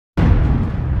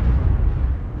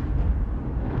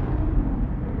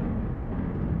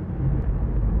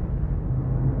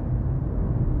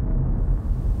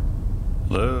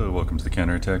Hello, welcome to the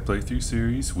Counterattack Playthrough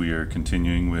series. We are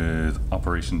continuing with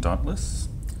Operation Dauntless.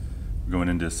 We're going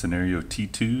into scenario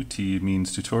T2. T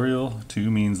means tutorial, 2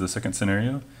 means the second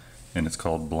scenario, and it's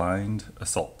called Blind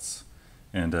Assaults.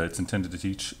 And it's intended to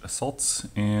teach assaults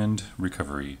and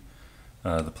recovery.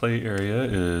 The play area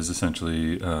is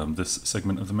essentially this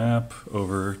segment of the map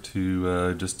over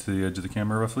to just to the edge of the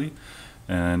camera roughly.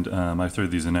 And I threw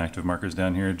these inactive markers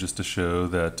down here just to show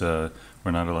that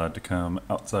we're not allowed to come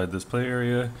outside this play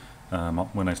area.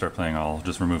 When I start playing, I'll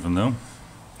just remove them though.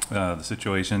 The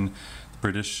situation, the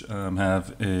British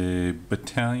have a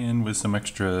battalion with some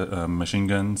extra machine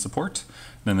gun support.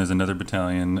 Then there's another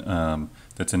battalion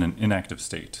that's in an inactive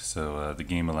state. So the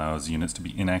game allows units to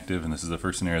be inactive, and this is the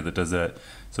first scenario that does that.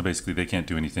 So basically they can't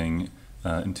do anything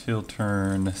until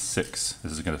turn 6.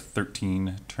 This is a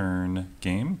 13 turn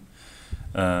game.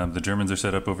 The Germans are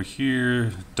set up over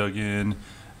here, dug in.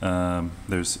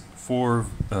 There's 4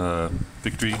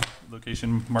 victory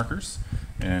location markers,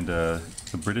 and the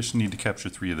British need to capture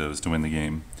 3 of those to win the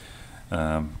game.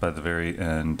 By the very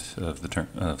end of the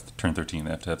turn 13,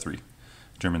 they have to have 3.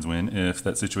 Germans win if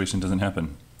that situation doesn't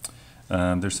happen.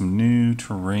 There's some new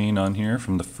terrain on here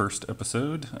from the first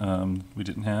episode we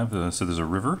didn't have. So there's a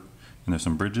river, and there's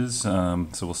some bridges, so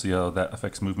we'll see how that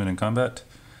affects movement in combat.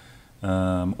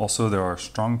 Also, there are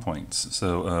strong points.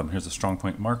 So here's a strong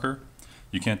point marker.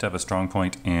 You can't have a strong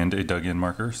point and a dug-in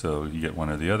marker, so you get one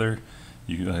or the other.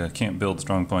 You can't build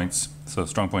strong points. So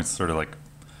strong points is sort of like,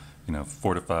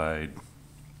 fortified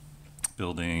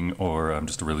building or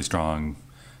just a really strong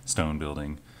stone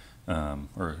building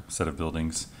or set of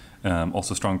buildings.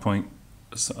 Also, strong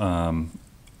points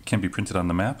can be printed on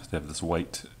the map. They have this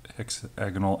white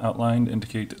hexagonal outline to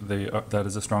indicate that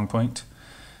is a strong point.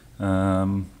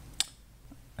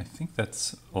 I think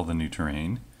that's all the new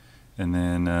terrain. And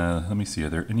then let me see, are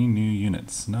there any new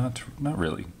units? Not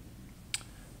really.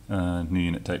 New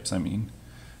unit types, I mean.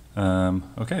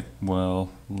 Okay,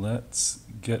 well, let's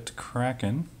get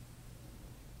cracking.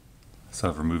 So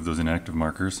I've removed those inactive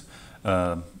markers.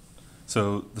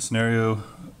 So the scenario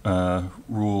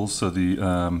rules, so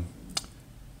the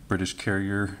British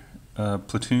carrier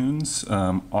platoons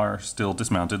are still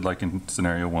dismounted like in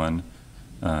scenario 1,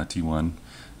 T1.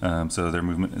 So their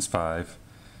movement is 5.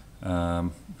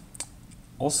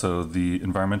 Also, the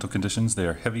environmental conditions, they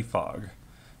are heavy fog.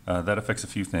 That affects a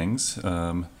few things,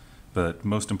 but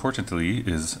most importantly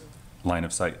is line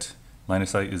of sight. Line of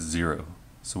sight is 0.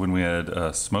 So when we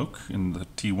had smoke in the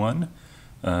T1,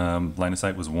 line of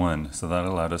sight was 1. So that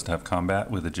allowed us to have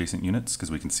combat with adjacent units because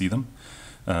we can see them.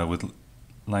 With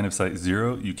line of sight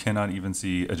 0, you cannot even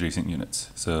see adjacent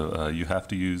units. So you have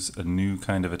to use a new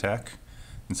kind of attack.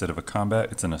 Instead of a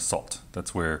combat, it's an assault.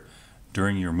 That's where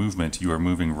during your movement, you are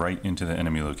moving right into the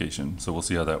enemy location. So we'll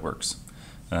see how that works.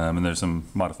 And there's some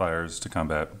modifiers to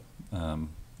combat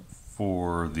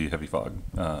for the heavy fog.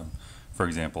 For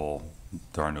example,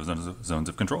 there are no zones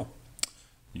of control.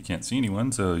 You can't see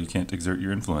anyone, so you can't exert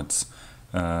your influence.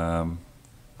 Trying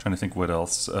to think what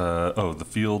else. Oh, the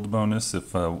field bonus,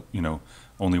 if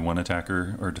only one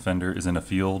attacker or defender is in a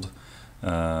field.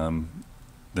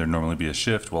 There'd normally be a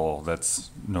shift. Well, that's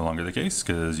no longer the case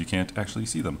because you can't actually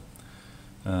see them.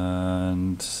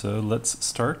 And so let's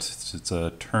start. It's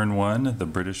turn 1. The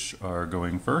British are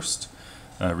going first.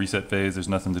 Reset phase, there's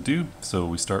nothing to do. So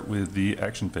we start with the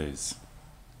action phase.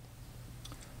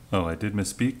 Oh, I did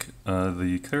misspeak.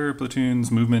 The carrier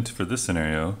platoon's movement for this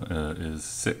scenario is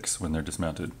 6 when they're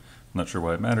dismounted. I'm not sure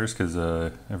why it matters because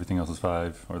everything else is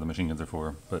 5 or the machine guns are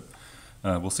 4, but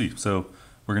we'll see. So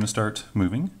we're going to start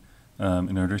moving.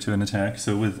 In order to an attack.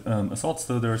 So with assaults,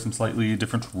 though, there are some slightly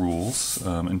different rules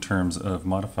in terms of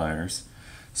modifiers.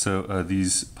 So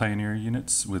these pioneer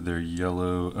units with their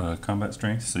yellow combat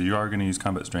strength, so you are going to use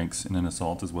combat strengths in an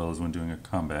assault as well as when doing a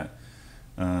combat.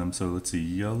 So let's see,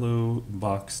 yellow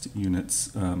boxed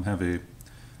units have a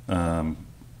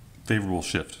favorable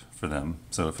shift for them.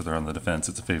 So if they're on the defense,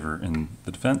 it's a favor in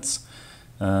the defense.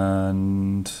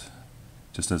 And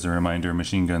just as a reminder,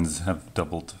 machine guns have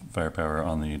doubled firepower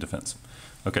on the defense.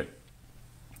 Okay,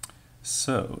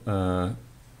 so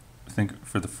I think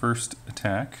for the first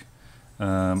attack,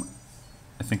 I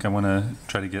think I want to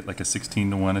try to get like a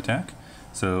 16-to-1 attack.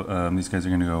 So these guys are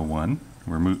going to go 1.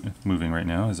 We're moving right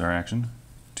now is our action.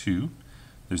 2.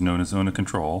 There's no zone of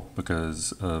control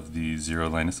because of the 0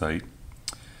 line of sight.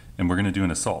 And we're going to do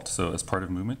an assault. So as part of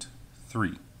movement,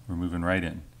 3. We're moving right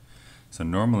in. So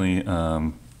normally,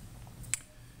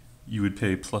 you would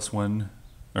pay +1,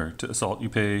 or to assault, you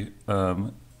pay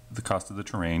the cost of the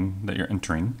terrain that you're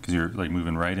entering because you're like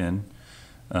moving right in,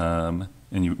 and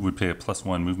you would pay a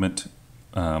 +1 movement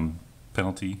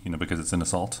penalty, because it's an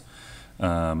assault.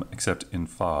 except in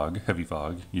fog, heavy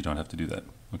fog, you don't have to do that.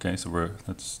 Okay, so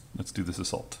let's do this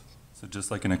assault. So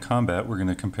just like in a combat, we're going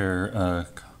to compare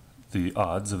the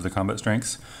odds of the combat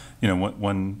strengths. You know,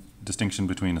 one distinction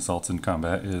between assaults and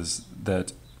combat is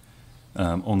that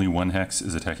only one hex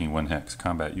is attacking one hex.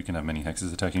 Combat, you can have many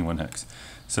hexes attacking one hex.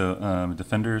 So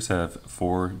defenders have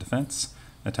 4 defense,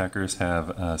 attackers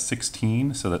have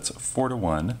 16, so that's 4 to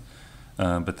 1.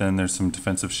 But then there's some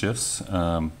defensive shifts.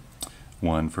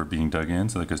 1 for being dug in,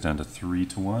 so that goes down to 3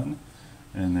 to 1.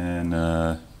 And then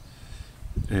a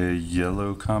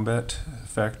yellow combat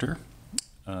factor,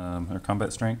 or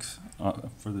combat strength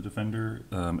for the defender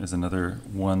is another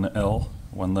 1L,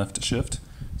 1 left shift.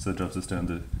 So that drops us down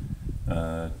to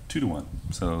 2 to 1.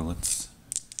 So let's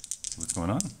see what's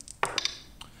going on.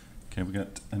 Okay, we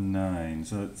got a 9,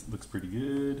 so that looks pretty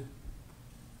good.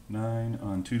 9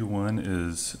 on 2 to 1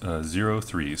 is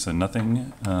 0-3, so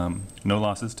nothing, no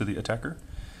losses to the attacker,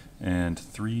 and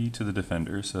 3 to the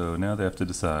defender. So now they have to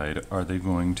decide, are they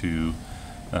going to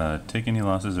take any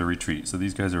losses or retreat? So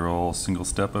these guys are all single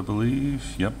step, I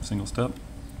believe. Yep, single step.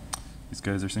 These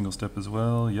guys are single step as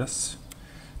well, yes.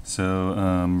 So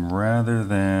rather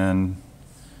than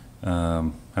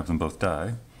have them both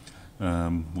die,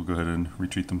 we'll go ahead and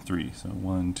retreat them 3. So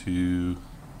 1, 2,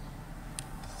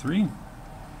 3.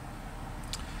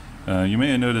 You may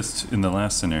have noticed in the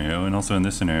last scenario, and also in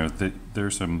this scenario, that there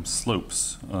are some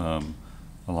slopes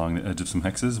along the edge of some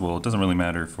hexes. Well, it doesn't really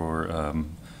matter for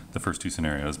the first 2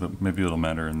 scenarios, but maybe it'll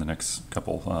matter in the next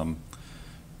couple.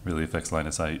 Really affects line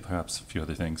of sight, perhaps a few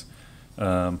other things.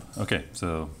 Okay,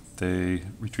 so they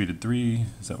retreated 3.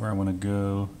 Is that where I want to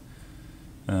go?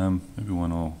 Maybe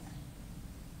one will.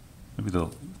 Maybe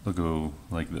they'll go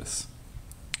like this.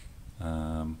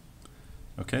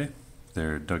 Okay.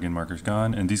 Their dug-in marker's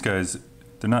gone, and these guys,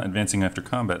 they're not advancing after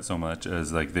combat so much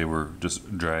as like they were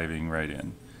just driving right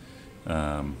in.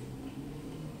 Of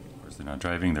course, they're not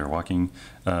driving; they're walking.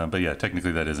 But yeah,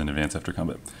 technically that is an advance after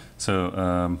combat. So,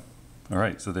 all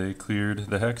right, so they cleared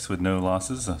the hex with no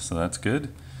losses, so that's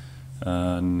good.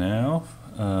 Now,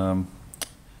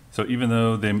 so even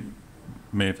though they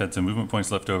may have had some movement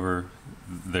points left over,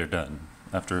 they're done.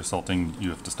 After assaulting,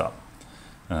 you have to stop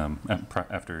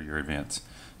after your advance.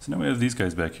 So now we have these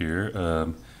guys back here.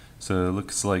 So it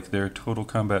looks like their total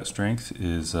combat strength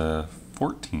is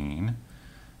 14.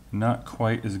 Not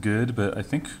quite as good, but I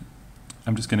think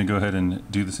I'm just going to go ahead and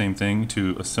do the same thing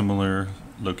to a similar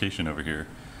location over here.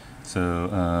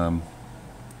 So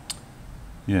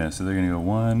yeah, so they're going to go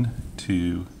 1,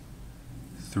 2,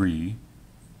 3,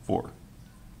 4.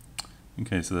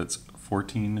 Okay, so that's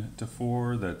 14 to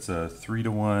 4. That's 3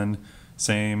 to 1.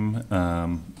 Same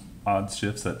odds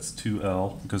shifts, that's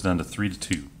 2L. It goes down to 3 to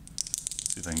 2.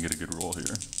 See if I can get a good roll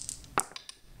here.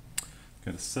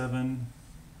 Got a 7.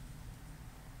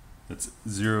 That's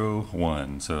 0,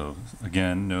 1. So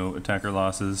again, no attacker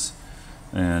losses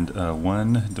and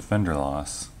 1 defender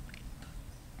loss.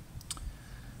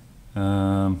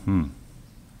 I'm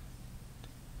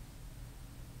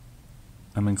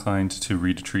inclined to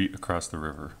retreat across the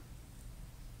river.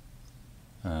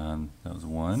 That was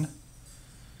 1.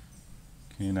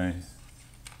 Okay, and I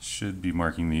should be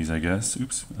marking these, I guess.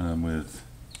 Oops, with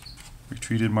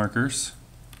retreated markers.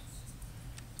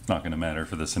 It's not going to matter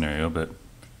for this scenario, but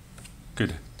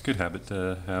good habit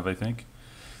to have, I think.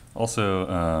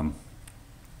 Also,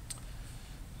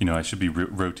 you know, I should be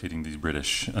rotating these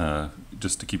British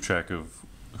just to keep track of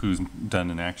who's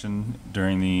done an action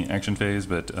during the action phase,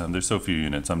 but there's so few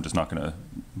units, I'm just not going to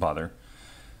bother.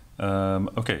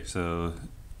 Okay, so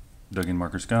dug-in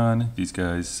marker's gone. These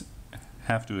guys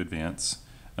have to advance.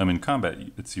 In combat,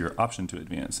 it's your option to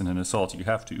advance. In an assault, you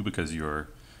have to because you're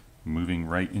moving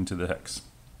right into the hex.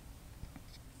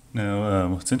 Now,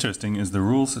 what's interesting is the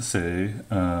rules say,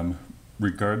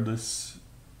 regardless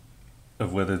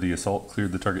of whether the assault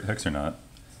cleared the target hex or not,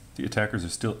 the attackers are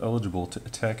still eligible to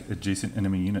attack adjacent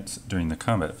enemy units during the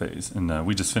combat phase. And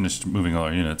we just finished moving all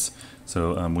our units,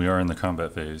 so we are in the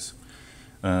combat phase.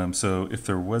 So if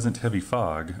there wasn't heavy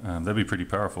fog, that'd be pretty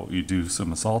powerful. You do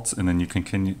some assaults and then you can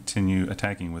continue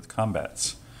attacking with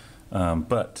combats.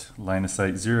 But line of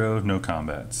sight 0, no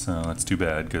combats. So that's too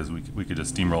bad because we could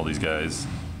just steamroll these guys.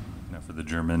 Now for the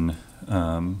German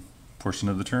portion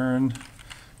of the turn,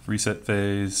 reset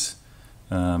phase,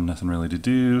 nothing really to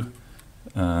do.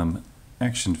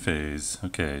 Action phase.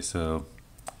 Okay, so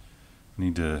I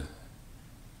need to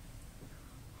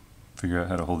figure out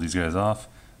how to hold these guys off.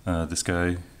 This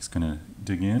guy is going to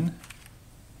dig in.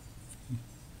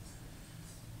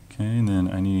 Okay, and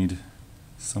then I need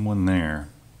someone there.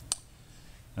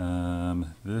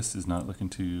 This is not looking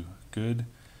too good.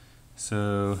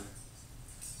 So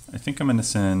I think I'm going to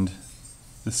send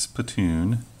this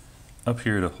platoon up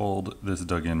here to hold this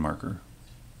dug-in marker.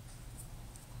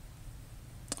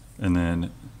 And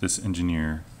then this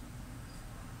engineer,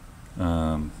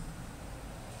 you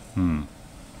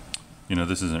know,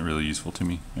 this isn't really useful to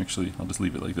me. Actually, I'll just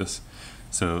leave it like this.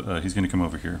 So he's going to come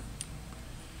over here.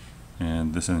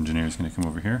 And this engineer is going to come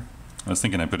over here. I was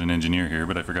thinking I put an engineer here,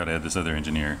 but I forgot I had this other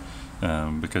engineer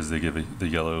because they give the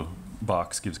yellow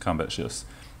box gives combat shifts.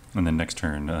 And then next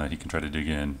turn, he can try to dig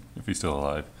in if he's still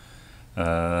alive.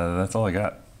 That's all I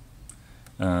got.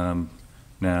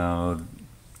 Now,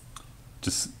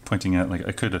 just pointing out, like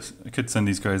I could send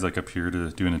these guys like up here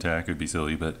to do an attack. It would be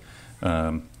silly, but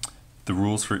the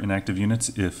rules for inactive units,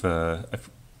 if I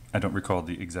don't recall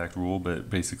the exact rule, but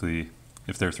basically,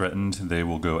 if they're threatened, they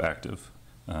will go active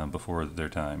before their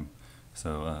time.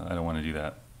 So I don't want to do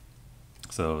that.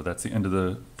 So that's the end of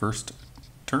the first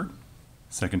turn.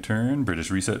 Second turn, British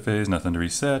reset phase, nothing to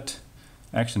reset.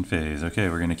 Action phase, okay,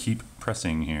 we're going to keep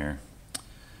pressing here.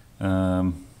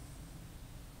 Well,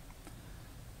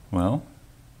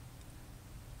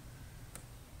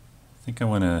 I think I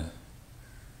want to,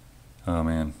 oh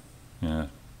man, yeah.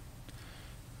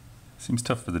 Seems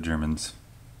tough for the Germans.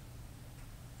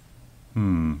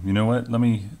 You know what, let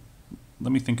me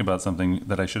think about something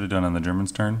that I should have done on the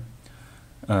Germans' turn.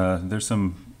 There's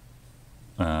some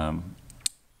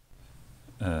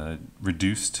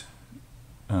reduced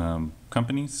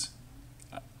companies.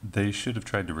 They should have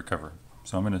tried to recover.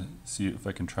 So I'm going to see if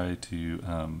I can try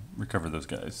to recover those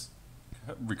guys.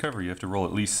 Recover, you have to roll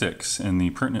at least 6, and the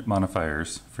pertinent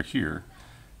modifiers for here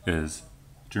is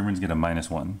Germans get a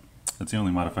 -1. That's the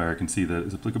only modifier I can see that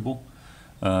is applicable.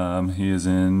 He is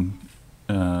in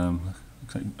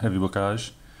heavy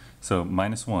blockage, so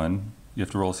 -1. You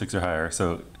have to roll a 6 or higher,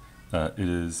 so it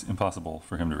is impossible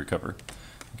for him to recover.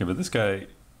 Okay, but this guy,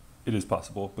 it is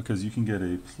possible because you can get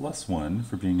a +1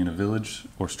 for being in a village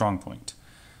or strong point.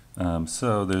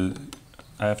 So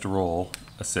I have to roll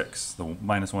a 6. The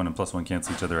 -1 and +1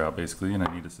 cancel each other out basically, and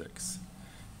I need a 6.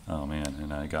 Oh man,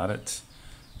 and I got it.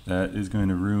 That is going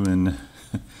to ruin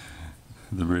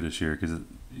the British here because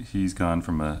he's gone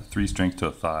from a 3 strength to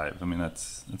a 5. I mean,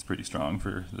 that's pretty strong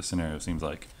for the scenario, seems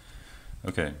like.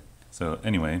 Okay, so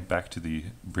anyway, back to the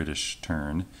British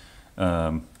turn.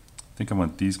 I think I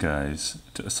want these guys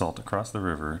to assault across the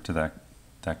river to that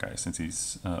guy since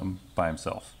he's by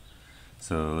himself.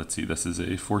 So let's see, this is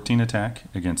a 14 attack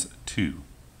against 2.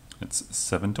 It's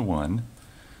 7 to 1.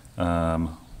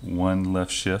 1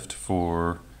 left shift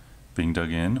for being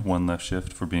dug in, 1 left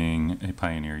shift for being a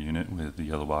pioneer unit with the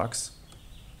yellow box.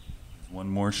 1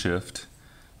 more shift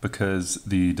because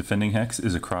the defending hex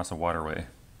is across a waterway.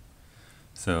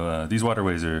 So these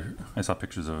waterways are, I saw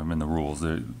pictures of them in the rules.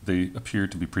 They appear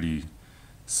to be pretty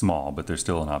small, but they're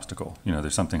still an obstacle. You know,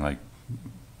 there's something like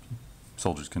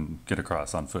soldiers can get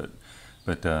across on foot.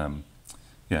 But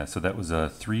yeah, so that was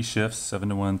 3 shifts, 7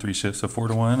 to 1, 3 shifts, so 4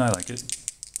 to 1. I like it.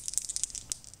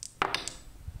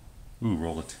 Ooh,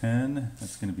 roll a 10.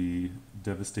 That's going to be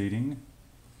devastating.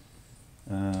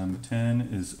 10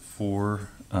 is 4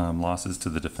 losses to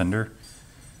the defender.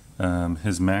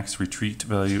 His max retreat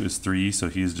value is 3, so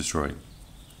he is destroyed.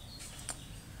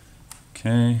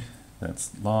 Okay,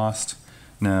 that's lost.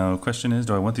 Now, question is,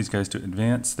 do I want these guys to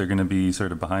advance? They're going to be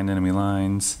sort of behind enemy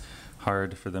lines.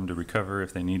 Hard for them to recover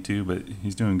if they need to, but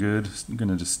he's doing good. I'm going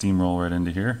to just steamroll right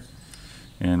into here.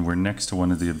 And we're next to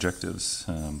one of the objectives,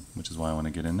 which is why I want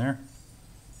to get in there.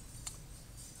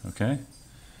 Okay.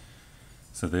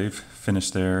 So they've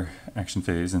finished their action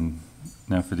phase, and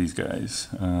now for these guys.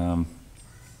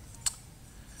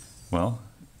 Well,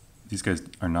 these guys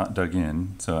are not dug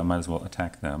in, so I might as well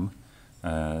attack them.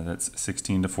 That's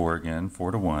 16 to 4 again,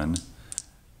 4 to 1.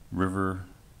 River,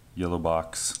 yellow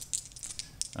box.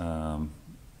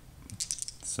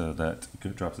 So that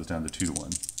drops us down to 2 to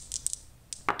 1.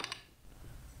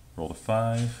 Roll to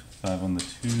 5. 5 on the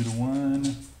 2 to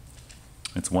 1.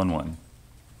 It's 1-1.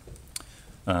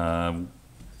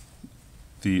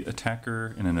 The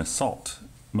attacker in an assault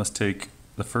must take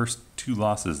the first 2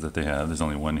 losses that they have, there's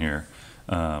only 1 here,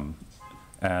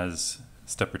 as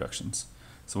step reductions.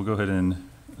 So we'll go ahead and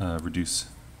reduce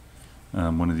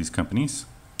one of these companies.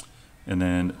 And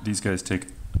then these guys take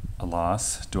a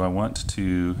loss. Do I want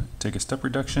to take a step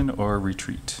reduction or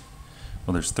retreat?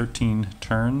 Well, there's 13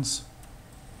 turns.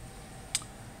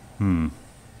 Yeah,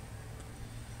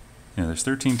 there's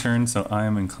 13 turns, so I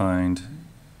am inclined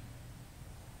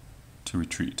to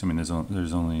retreat. I mean, there's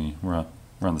only, we're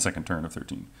on the second turn of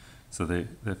 13. So they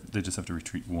just have to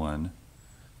retreat 1.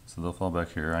 So they'll fall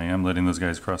back here. I am letting those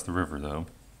guys cross the river though.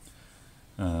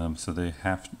 So they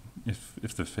have,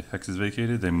 if the hex is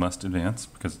vacated, they must advance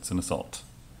because it's an assault.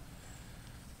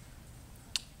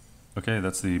 Okay,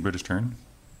 that's the British turn.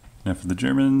 Now for the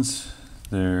Germans,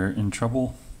 they're in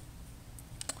trouble.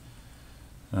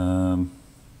 For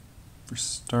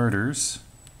starters,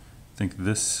 I think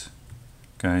this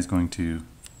guy is going to,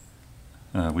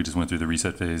 we just went through the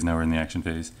reset phase, now we're in the action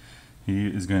phase. He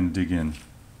is going to dig in.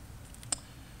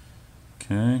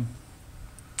 Okay.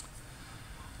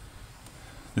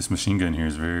 This machine gun here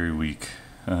is very weak.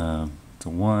 It's a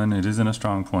 1, it is in a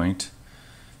strong point.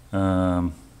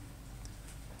 I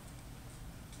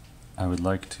would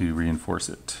like to reinforce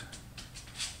it.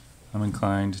 I'm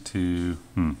inclined to,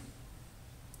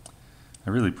 I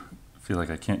really feel like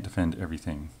I can't defend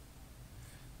everything.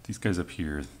 These guys up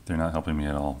here, they're not helping me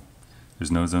at all.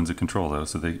 There's no zones of control though,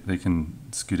 so they can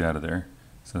scoot out of there.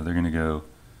 So they're gonna go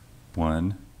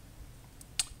 1,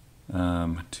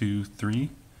 2, 3.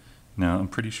 Now I'm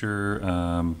pretty sure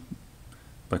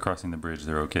by crossing the bridge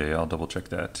they're okay. I'll double check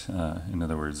that. In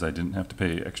other words, I didn't have to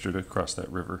pay extra to cross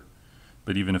that river.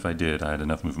 But even if I did, I had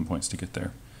enough movement points to get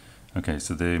there. Okay,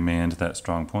 so they manned that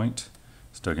strong point.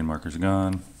 Stug-in markers are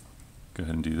gone. Go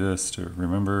ahead and do this to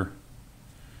remember.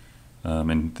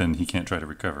 And then he can't try to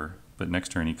recover, but next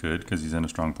turn he could because he's in a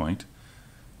strong point.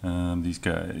 These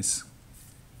guys.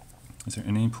 Is there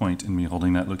any point in me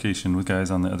holding that location with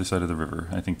guys on the other side of the river?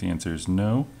 I think the answer is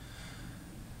no.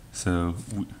 So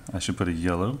I should put a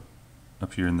yellow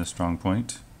up here in this strong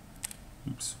point.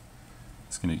 Oops.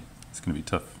 It's gonna be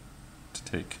tough to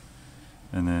take.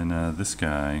 And then this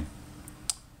guy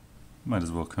might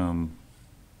as well come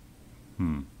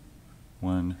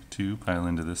 1, 2, pile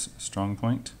into this strong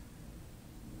point.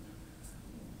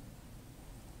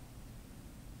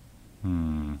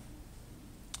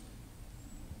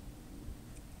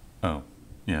 Oh,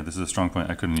 yeah, this is a strong point.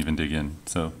 I couldn't even dig in,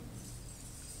 so.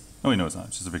 Oh wait, no it's not.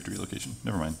 It's just a victory location.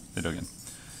 Never mind, they dug in.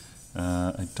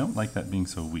 I don't like that being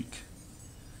so weak.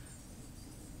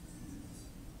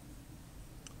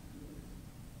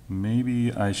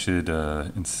 Maybe I should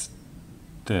instead,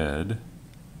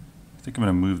 I think I'm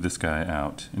gonna move this guy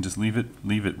out and just leave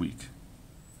it weak.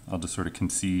 I'll just sort of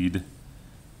concede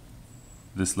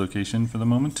this location for the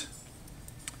moment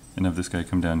and have this guy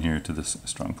come down here to this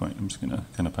strong point. I'm just gonna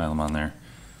kind of pile him on there.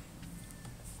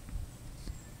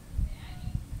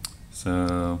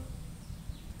 So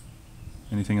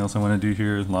anything else I want to do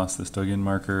here? Lost this dug-in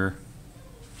marker.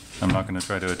 I'm not going to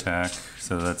try to attack,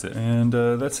 so that's it. And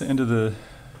that's the end of the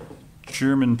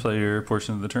German player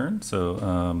portion of the turn.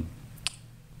 So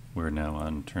we're now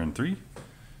on turn 3.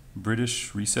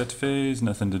 British reset phase,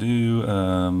 nothing to do.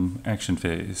 Action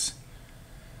phase.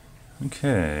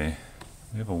 Okay,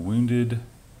 we have a wounded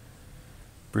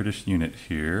British unit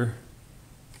here.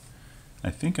 I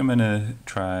think I'm going to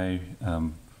try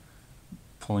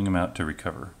pulling him out to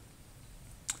recover.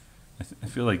 I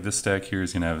feel like this stack here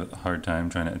is going to have a hard time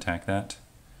trying to attack that.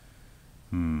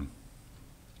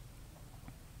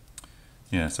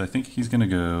 Yeah, so I think he's going to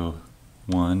go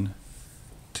 1,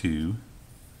 2,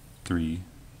 3,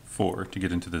 4 to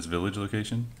get into this village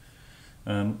location.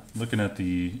 Looking at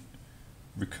the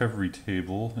recovery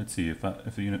table, let's see, if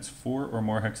the unit's 4 or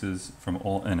more hexes from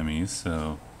all enemies,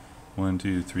 so 1,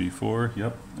 2, 3, 4,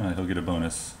 yep, he'll get a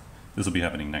bonus. This will be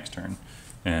happening next turn.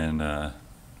 And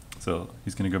so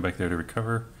he's going to go back there to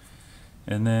recover.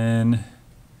 And then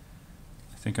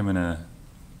I think I'm going to,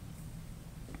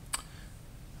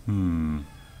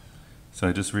 so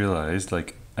I just realized,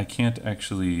 like, I can't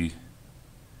actually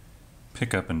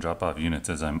pick up and drop off units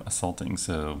as I'm assaulting,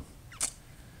 so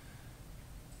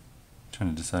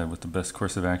trying to decide what the best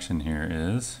course of action here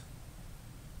is.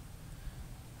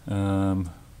 I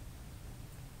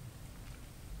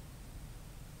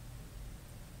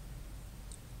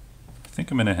think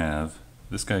I'm going to have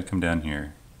this guy come down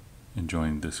here and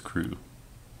join this crew.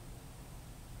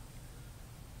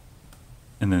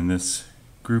 And then this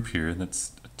group here,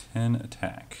 that's a 10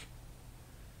 attack.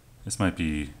 This might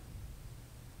be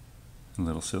a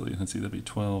little silly. Let's see, that'd be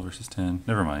 12 versus 10.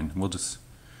 Never mind. We're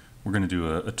going to do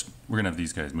we're going to have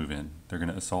these guys move in. They're going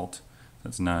to assault.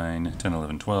 That's 9, 10,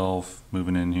 11, 12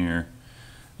 moving in here.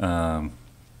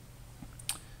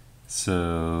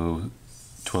 So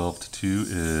 12 to 2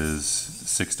 is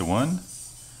 6 to 1.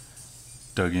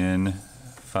 Dug in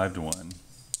 5 to 1.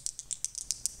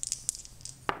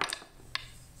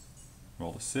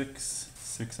 Roll a 6.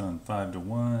 6 on 5 to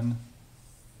 1.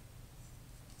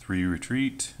 3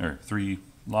 retreat, or 3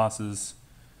 losses.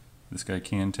 This guy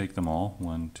can take them all.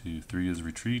 1, 2, 3 is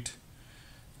retreat.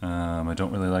 I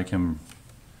don't really like him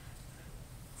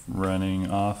running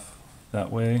off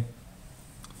that way.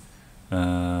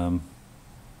 By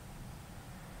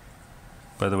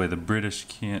the way, the British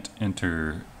can't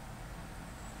enter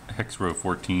hex row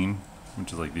 14,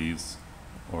 which is like these,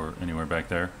 or anywhere back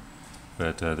there.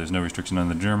 but there's no restriction on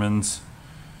the Germans.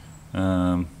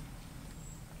 Yeah,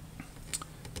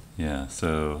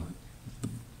 so the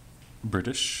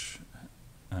British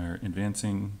are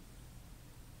advancing.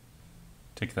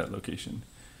 Take that location.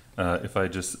 If I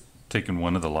just taken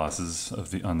one of the losses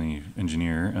of on the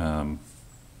engineer,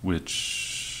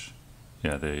 which,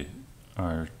 yeah, they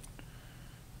are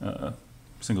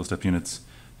single step units.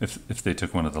 If they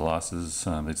took one of the losses,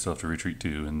 they'd still have to retreat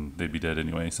too, and they'd be dead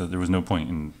anyway. So there was no point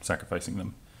in sacrificing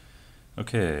them.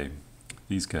 Okay,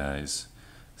 these guys.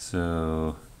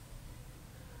 So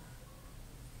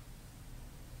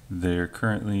they're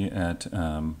currently at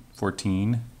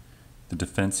 14. The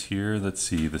defense here, let's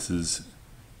see, this is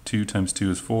 2 times 2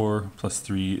 is 4, plus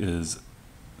 3 is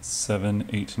 7,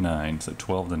 8, 9, so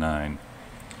 12 to 9.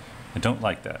 I don't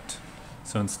like that.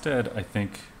 So instead, I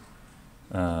think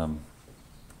what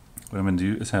I'm going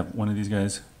to do is have one of these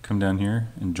guys come down here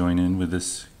and join in with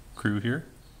this crew here.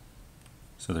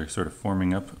 So they're sort of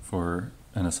forming up for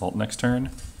an assault next turn.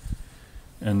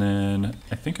 And then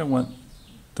I think I want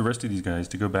the rest of these guys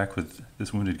to go back with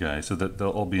this wounded guy so that they'll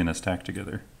all be in a stack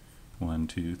together. 1,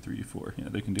 2, 3, 4. Yeah,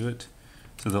 they can do it.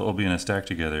 So they'll all be in a stack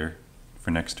together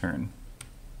for next turn.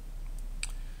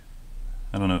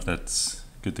 I don't know if that's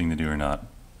a good thing to do or not.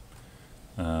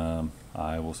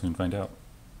 I will soon find out.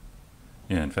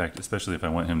 Yeah, in fact, especially if I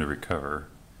want him to recover.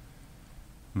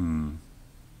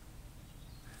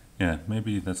 Yeah,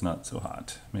 maybe that's not so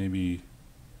hot. Maybe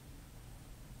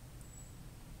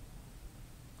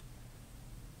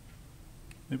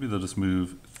they'll just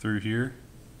move through here.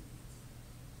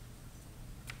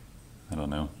 I don't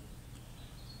know.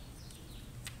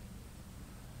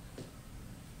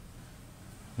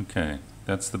 Okay,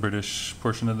 that's the British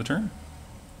portion of the turn.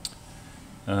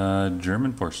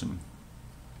 German portion.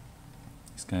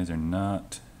 These guys are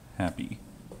not happy.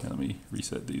 Okay, let me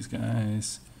reset these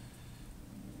guys.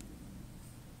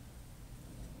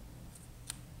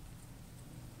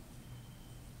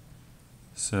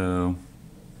 So,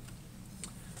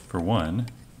 for one,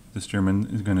 this German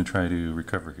is going to try to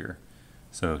recover here.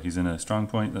 So he's in a strong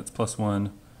point, that's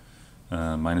 +1,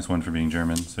 -1 for being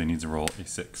German, so he needs to roll a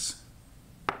 6.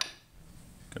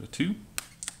 Got a 2.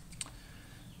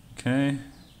 Okay.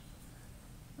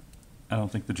 I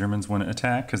don't think the Germans want to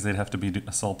attack because they'd have to be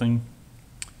assaulting.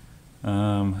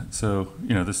 So,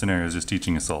 you know, this scenario is just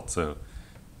teaching assault, so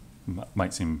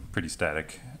might seem pretty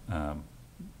static.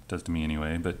 Does to me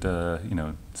anyway, but you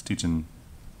know, it's teaching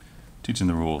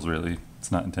the rules really.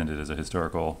 It's not intended as a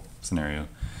historical scenario.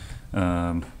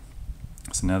 So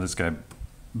now this guy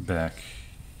back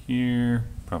here,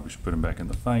 probably should put him back in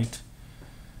the fight.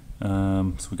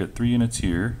 So we got 3 units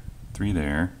here, 3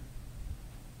 there.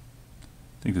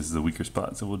 I think this is the weaker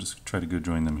spot, so we'll just try to go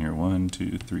join them here. 1,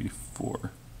 2, 3,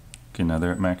 4. Okay, now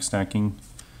they're at max stacking.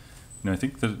 You know, I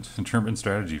think the German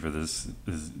strategy for this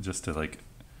is just to like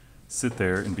sit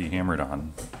there and be hammered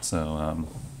on. So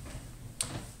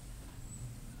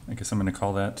I guess I'm going to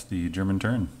call that the German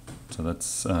turn. So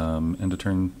that's end of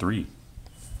turn 3.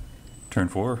 Turn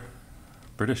 4,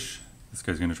 British. This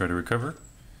guy's going to try to recover.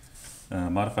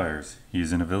 Modifiers.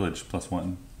 He's in a village,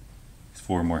 +1. He's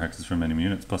 4 more hexes from enemy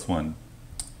units, +1.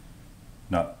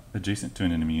 Not adjacent to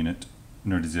an enemy unit,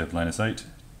 nor does he have line of sight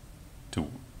to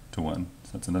 1.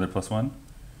 So that's another +1.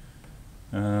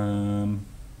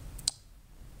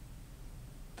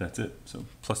 That's it. So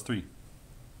 +3.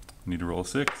 Need to roll a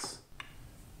 6.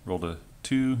 Rolled a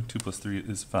 2. 2 + 3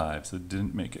 is 5, so it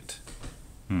didn't make it.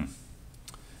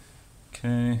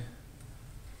 Okay.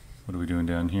 What are we doing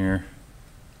down here?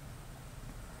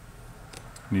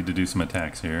 Need to do some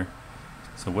attacks here.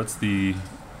 So what's the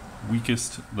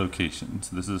weakest location?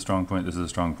 So this is a strong point, this is a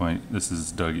strong point, this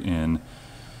is dug in.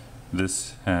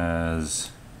 This has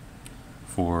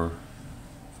 4,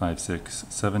 5, 6,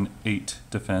 7, 8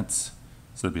 defense.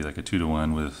 So it'd be like a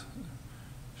 2-to-1 with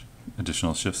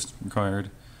additional shifts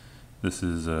required. This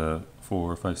is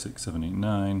 4, 5, 6, 7, 8,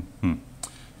 9.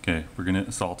 Okay, we're gonna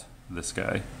assault this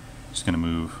guy. Just gonna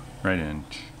move right in.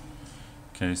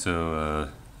 Okay, so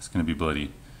it's gonna be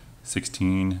bloody.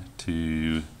 16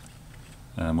 to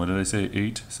what did I say?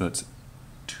 8. So that's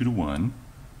 2-to-1.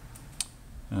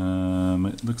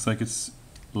 It looks like it's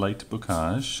light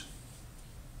bocage.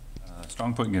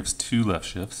 Strongpoint gives 2 left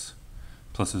shifts.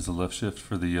 Plus there's a left shift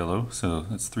for the yellow, so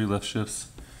that's 3 left shifts.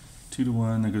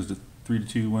 2-to-1. That goes to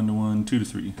 3-to-2, 1-to-1,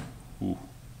 2-to-3. Ooh.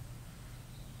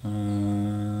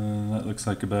 That looks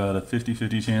like about a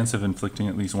 50-50 chance of inflicting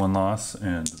at least 1 loss,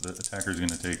 and the attacker's going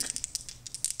to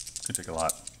could take a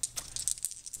lot.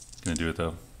 Gonna do it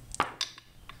though.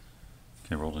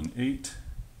 Okay, rolled an 8.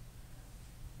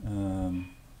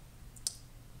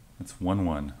 It's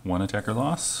 1-1. One attacker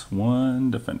loss, one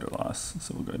defender loss.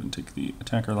 So we'll go ahead and take the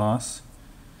attacker loss.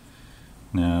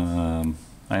 Now,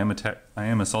 I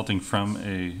am assaulting from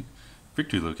a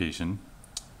victory location,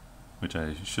 which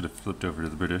I should have flipped over to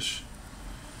the British.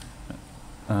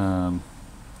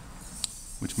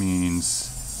 Which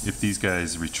means if these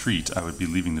guys retreat, I would be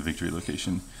leaving the victory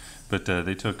location. But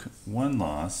they took one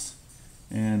loss,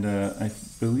 and I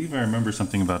believe I remember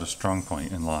something about a strong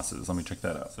point and losses. Let me check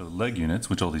that out. So leg units,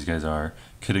 which all these guys are,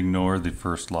 could ignore the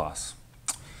first loss.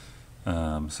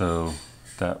 So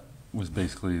that was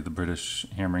basically the British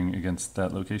hammering against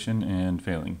that location and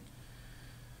failing.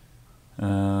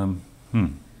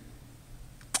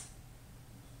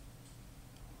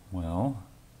 Well,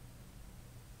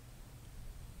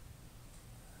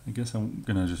 I guess I'm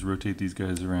gonna just rotate these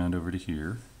guys around over to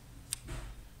here.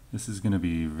 This is gonna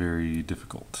be very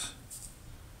difficult.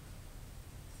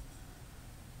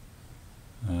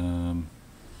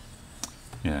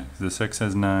 Yeah, this hex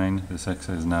has 9, this hex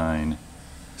has 9,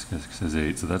 this hex has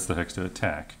 8, so that's the hex to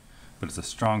attack. But it's a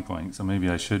strong point, so maybe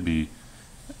I should be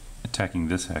attacking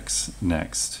this hex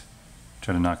next.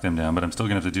 Try to knock them down, but I'm still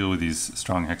gonna have to deal with these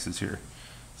strong hexes here.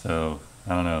 So,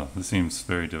 I don't know, this seems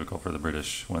very difficult for the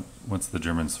British once the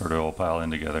Germans sort of all pile in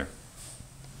together.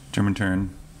 German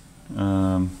turn.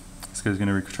 This guy's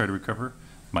gonna try to recover.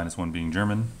 -1 being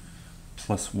German.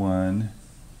 +1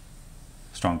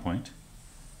 strong point.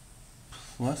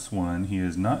 +1, he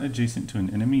is not adjacent to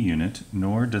an enemy unit,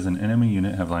 nor does an enemy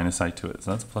unit have line of sight to it.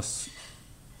 So that's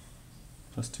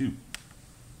 +2.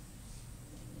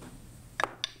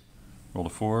 Roll a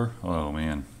 4. Oh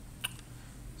man.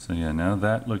 So yeah, now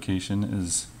that location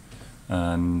is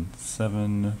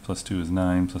 7 +2 is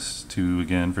 9 +2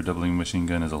 again for doubling machine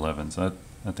gun is 11. So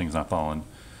that thing's not falling.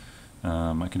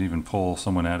 I could even pull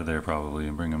someone out of there probably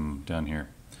and bring them down here.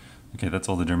 Okay, that's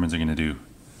all the Germans are going to do.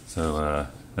 So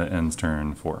that ends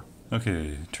turn 4.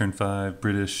 Okay, turn 5,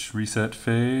 British reset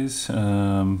phase.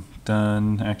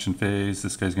 Done. Action phase.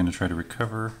 This guy's going to try to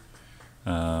recover.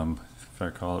 If I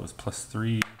recall, it was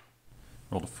 +3.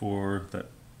 Rolled a 4. That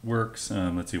works.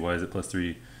 Let's see, why is it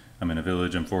 +3? I'm in a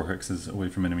village. I'm 4 hexes away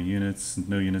from enemy units.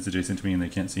 No units adjacent to me and they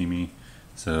can't see me.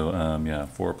 So yeah,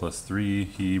 4 +3.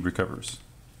 He recovers.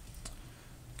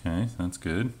 Okay, that's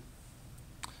good.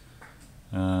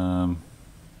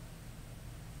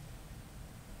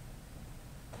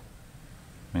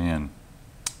 Man.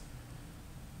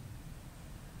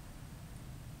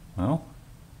 Well,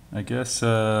 I guess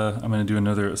I'm going to do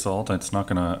another assault. It's not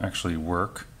going to actually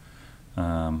work.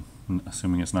 I'm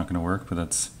assuming it's not going to work, but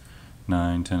that's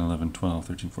 9, 10, 11, 12,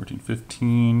 13, 14,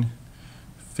 15.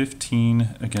 15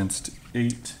 against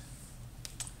 8.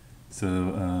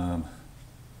 So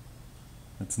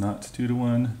that's not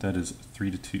 2-1, that is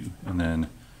 3-2. And then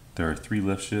there are 3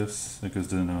 left shifts. That goes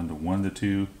down to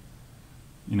 1-2.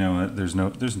 You know what? There's no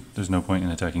point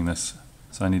in attacking this,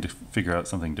 so I need to figure out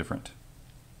something different.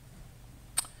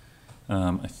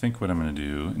 I think what I'm going to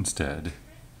do instead,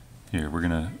 here we're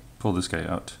going to pull this guy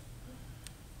out.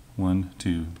 1,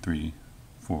 2, 3,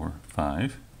 4,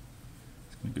 5.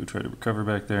 Just going to go try to recover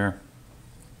back there,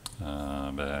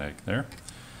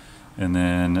 and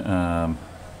then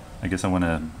I guess I want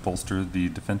to bolster the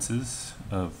defenses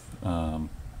of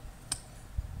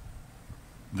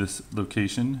this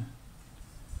location.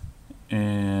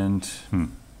 And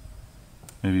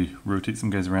maybe rotate some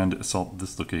guys around to assault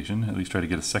this location, at least try to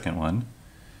get a second one.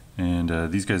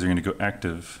 And these guys are going to go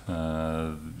active.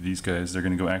 These guys, they're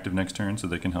going to go active next turn so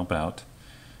they can help out.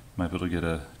 Might be able to get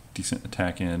a decent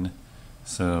attack in.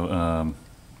 So I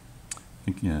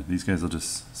think, yeah, these guys will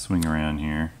just swing around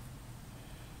here.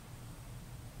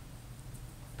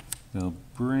 They'll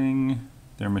bring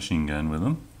their machine gun with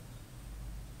them.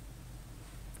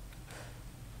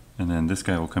 And then this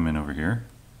guy will come in over here.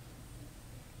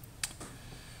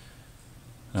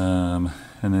 And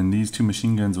then these 2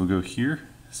 machine guns will go here.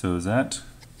 So is that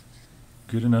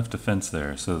good enough defense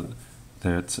there? So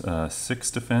that's 6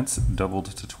 defense doubled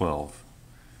to 12.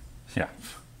 Yeah,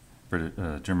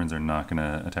 Germans are not going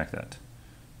to attack that.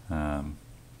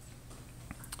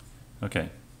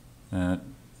 Okay,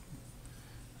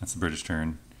 that's the British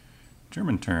turn.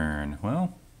 German turn.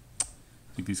 Well,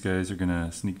 I think these guys are going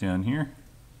to sneak down here.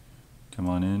 Come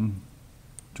on in,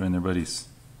 join their buddies.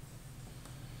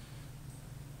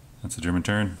 That's the German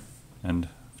turn. End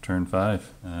of turn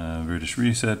 5. British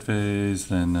reset phase,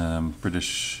 then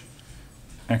British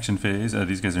action phase.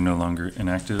 These guys are no longer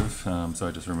inactive, so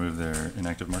I just removed their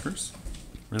inactive markers.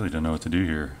 Really don't know what to do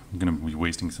here. I'm going to be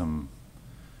wasting some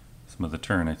of the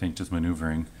turn, I think, just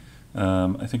maneuvering.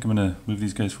 I think I'm going to move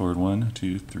these guys forward. 1,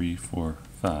 2, 3, 4,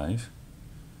 5.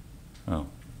 Oh,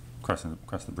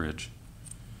 across the bridge.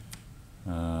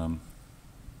 And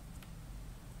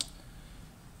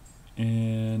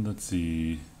let's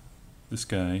see, this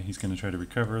guy, he's going to try to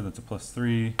recover. That's a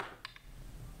 +3.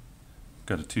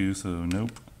 Got a 2, so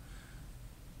nope.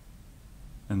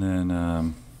 And then,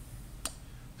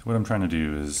 so what I'm trying to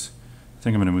do is, I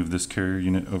think I'm going to move this carrier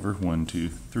unit over. 1, 2,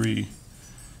 3.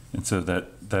 And so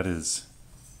that is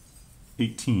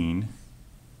 18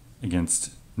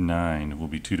 against 9 will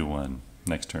be 2 to 1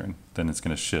 next turn. Then it's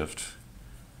going to shift.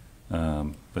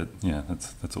 But yeah,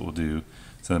 that's what we'll do.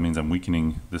 So that means I'm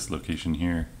weakening this location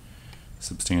here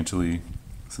substantially.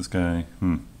 So this guy,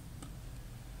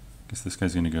 guess this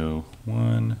guy's going to go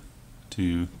 1,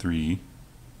 2, 3.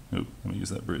 Oh, let me use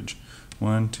that bridge.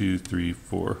 1, 2, 3,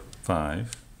 4,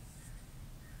 5.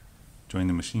 Join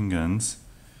the machine guns.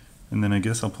 And then I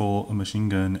guess I'll pull a machine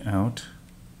gun out.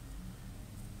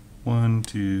 1,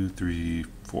 2, 3,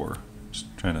 4. Just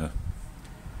try to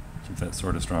keep that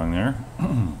sort of strong there.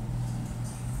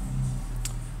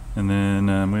 And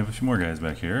then we have a few more guys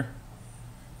back here.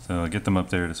 So I'll get them up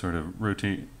there to sort of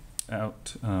rotate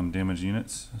out damage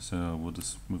units. So we'll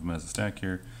just move them as a stack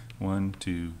here. 1,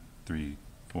 2, 3,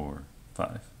 4, 5.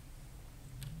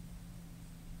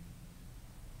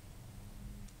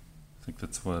 I think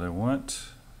that's what I want.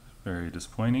 Very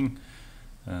disappointing.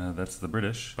 That's the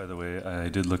British. By the way, I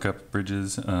did look up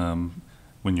bridges.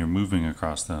 When you're moving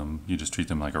across them, you just treat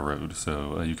them like a road.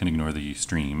 So you can ignore the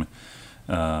stream.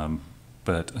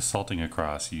 But assaulting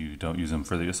across, you don't use them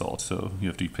for the assault, so you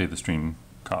have to pay the stream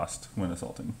cost when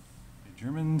assaulting. The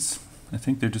Germans, I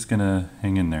think they're just gonna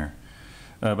hang in there.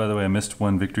 By the way, I missed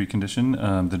one victory condition.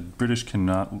 The British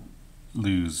cannot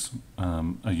lose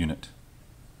a unit.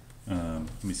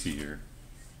 Let me see here.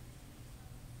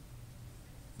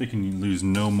 They can lose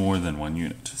no more than 1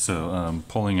 unit. So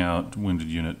pulling out wounded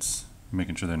units,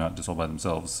 making sure they're not just all by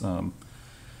themselves,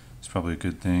 it's probably a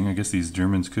good thing. I guess these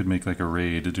Germans could make like a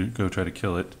raid to go try to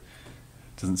kill it.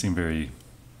 Doesn't seem very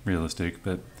realistic,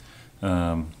 but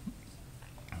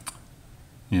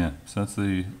yeah, so that's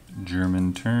the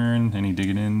German turn. Any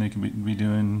digging in they can be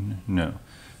doing? No.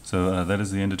 So that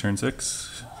is the end of turn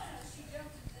 6.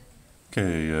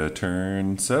 Okay,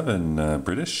 turn 7,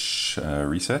 British,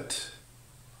 reset.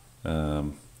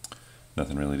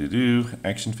 Nothing really to do.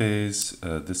 Action phase,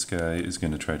 this guy is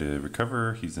going to try to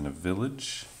recover. He's in a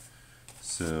village.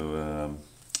 So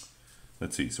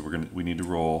let's see. So we need to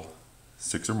roll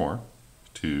 6 or more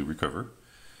to recover.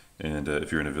 And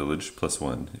if you're in a village,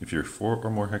 +1. If you're 4 or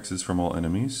more hexes from all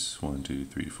enemies, 1, 2,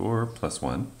 3, 4,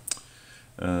 +1.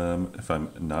 If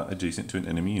I'm not adjacent to an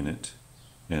enemy unit,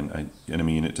 and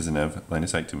enemy unit doesn't have line of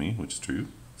sight to me, which is true.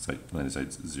 Line of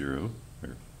sight's 0,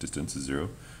 or distance is 0.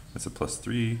 That's a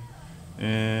 +3.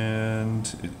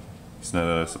 And it's not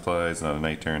a supply, it's not a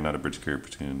night turn, not a bridge carrier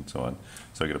platoon, so on.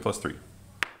 So I get a +3.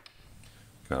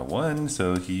 Got a 1,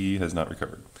 so he has not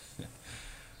recovered.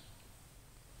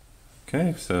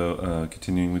 Okay, so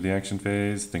continuing with the action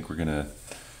phase, I think we're gonna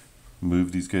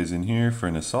move these guys in here for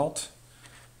an assault.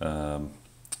 I'm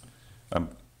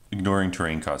ignoring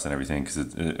terrain costs and everything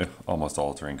because almost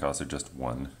all terrain costs are just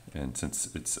 1, and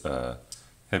since it's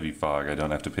heavy fog, I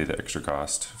don't have to pay the extra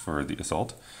cost for the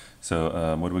assault.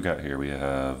 So what do we got here? We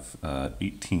have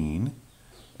 18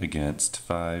 against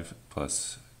 5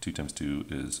 plus 2 times 2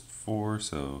 is 4,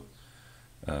 so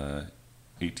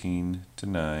 18 to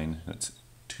 9, that's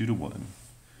 2 to 1.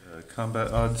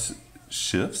 Combat odds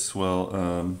shifts.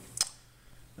 Well,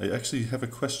 I actually have a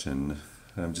question.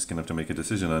 I'm just gonna have to make a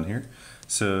decision on here.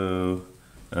 So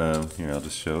here, I'll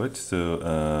just show it.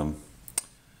 So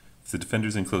if the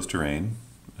defender's in close terrain,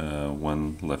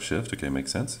 1 left shift, okay,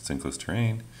 makes sense, it's in close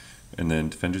terrain. And then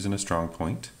defender's in a strong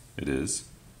point, it is,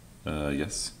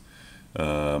 yes.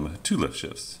 2 left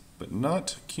shifts, but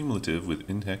not cumulative with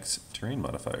in-hex terrain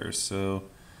modifiers. So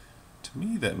to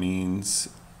me that means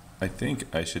I think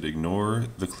I should ignore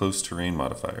the close terrain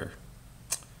modifier.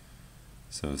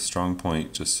 So strong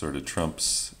point just sort of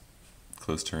trumps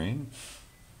close terrain.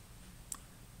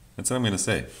 That's what I'm going to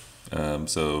say.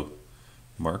 So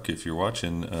Mark, if you're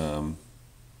watching,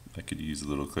 I could use a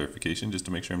little clarification just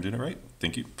to make sure I'm doing it right.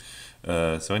 Thank you.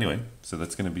 So anyway, so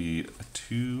that's going to be a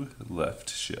 2 left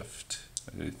shift.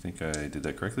 I think I did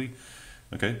that correctly.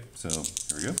 Okay, so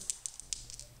here we go.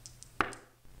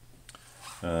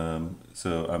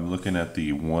 So I'm looking at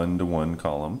the 1 to 1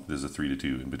 column. There's a 3 to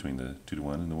 2 in between the 2 to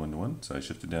 1 and the 1 to 1. So I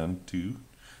shifted down 2.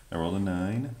 I rolled a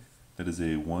 9. That is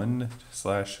a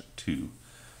 1/2.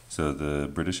 So the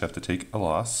British have to take a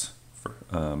loss.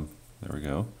 There we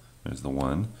go. There's the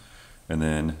 1. And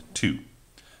then 2.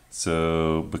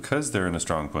 So because they're in a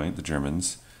strong point, the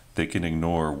Germans, they can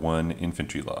ignore 1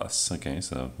 infantry loss. Okay,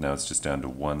 so now it's just down to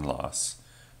 1 loss.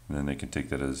 and then they can take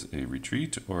that as a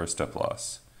retreat or a step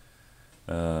loss.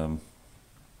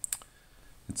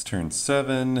 It's turn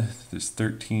 7, there's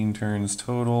 13 turns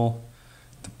total.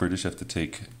 The British have to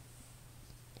take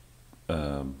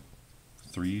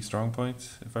 3 strong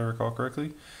points, if I recall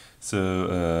correctly.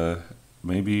 So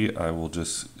maybe I will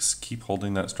just keep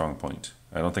holding that strong point.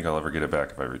 I don't think I'll ever get it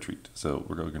back if I retreat. So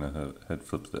we're going to head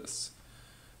flip this.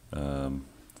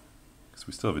 Because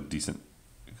we still have a decent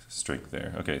strength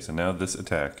there. Okay, so now this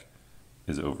attack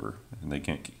is over and they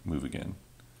can't move again.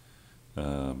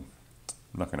 I'm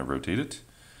not going to rotate it.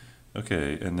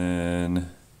 Okay, and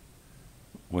then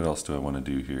what else do I want to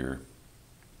do here?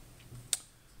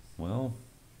 Well,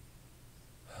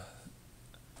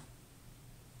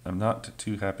 I'm not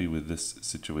too happy with this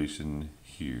situation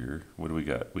here. What do we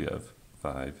got? We have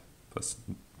 5 plus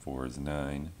 4 is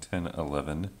 9, 10,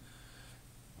 11.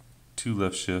 2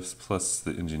 left shifts plus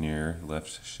the engineer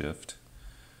left shift.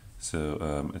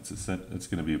 So it's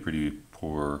going to be a pretty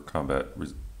poor combat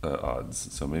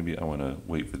odds. So maybe I want to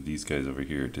wait for these guys over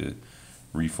here to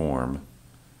reform.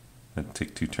 And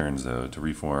take 2 turns though to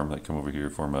reform, like come over here,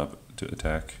 form up to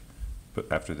attack.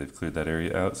 But after they've cleared that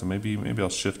area out, so maybe I'll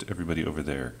shift everybody over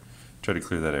there, try to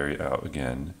clear that area out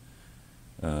again.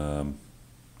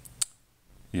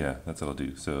 Yeah, that's what I'll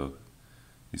do. So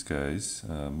these guys,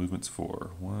 movement's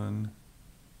 4. 1,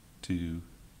 2.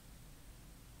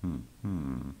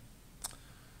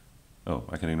 Oh,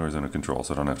 I can ignore zone of control,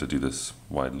 so I don't have to do this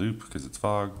wide loop because it's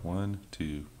fog. 1,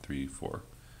 2, 3, 4.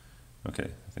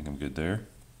 Okay, I think I'm good there.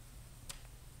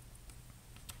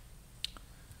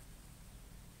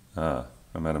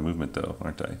 I'm out of movement though,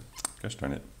 aren't I? Gosh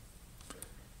darn it.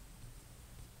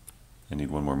 I need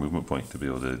 1 more movement point to be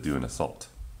able to do an assault.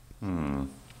 Well,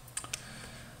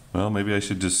 maybe I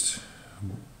should just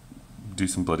do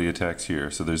some bloody attacks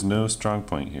here. So there's no strong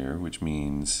point here, which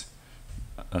means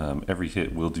every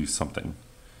hit will do something.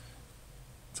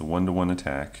 It's a 1-to-1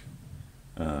 attack.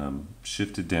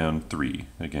 Shifted down 3.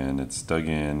 Again, it's dug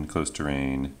in, close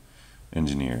terrain,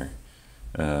 engineer.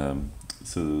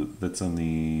 So that's on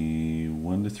the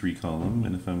 1 to 3 column,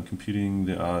 and if I'm computing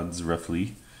the odds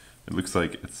roughly, it looks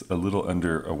like it's a little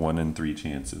under a 1 in 3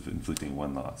 chance of inflicting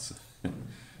 1 loss.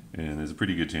 And there's a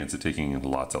pretty good chance of taking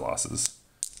lots of losses.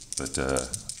 But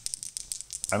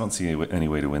I don't see any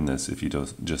way to win this if you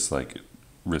don't just like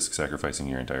risk sacrificing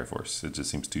your entire force. It just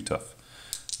seems too tough.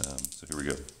 So here we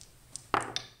go.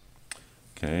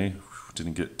 Okay,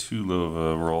 didn't get too low of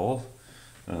a roll.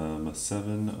 A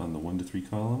 7 on the 1 to 3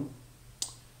 column.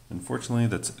 Unfortunately,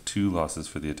 that's 2 losses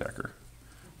for the attacker.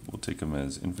 We'll take them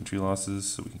as infantry losses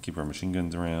so we can keep our machine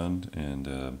guns around, and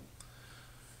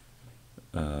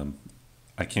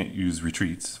I can't use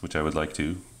retreats, which I would like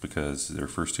to, because their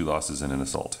first 2 losses in an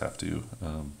assault have to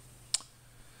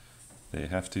they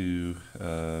have to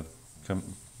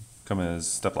come as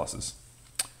step losses.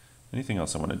 Anything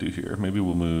else I want to do here? Maybe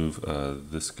we'll move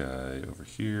this guy over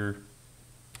here.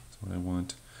 That's what I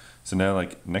want. So now,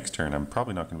 like, next turn, I'm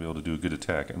probably not going to be able to do a good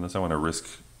attack unless I want to risk,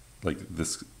 like,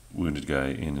 this wounded guy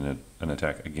in an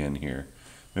attack again here.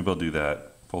 Maybe I'll do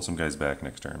that, pull some guys back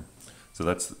next turn. So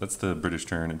that's the British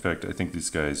turn. In fact, I think these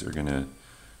guys are going to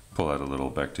pull out a little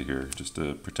back to here just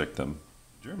to protect them.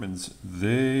 Germans,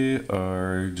 they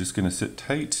are just going to sit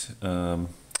tight.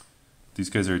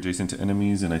 These guys are adjacent to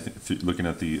enemies, and I think looking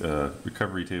at the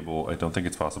recovery table, I don't think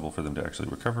it's possible for them to actually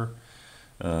recover.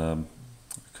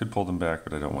 Could pull them back,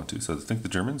 but I don't want to. So I think the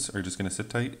Germans are just going to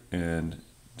sit tight and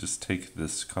just take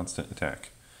this constant attack.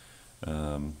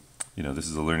 You know, this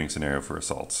is a learning scenario for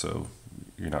assaults, so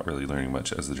you're not really learning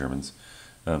much as the Germans.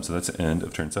 So that's the end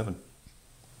of turn 7.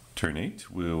 Turn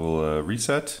 8, we will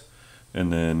reset,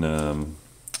 and then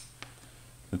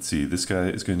let's see, this guy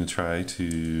is going to try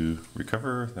to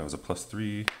recover. That was a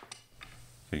 +3.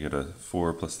 Okay, you got a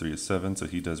 4 + 3 is 7, so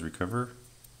he does recover.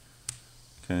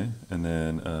 Okay, and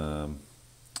then I'm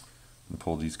going to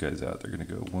pull these guys out. They're going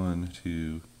to go 1,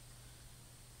 2.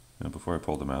 Now, before I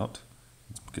pull them out,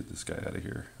 let's get this guy out of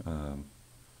here.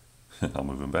 I'll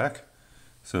move him back.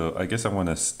 So I guess I want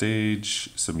to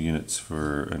stage some units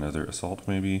for another assault,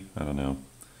 maybe. I don't know.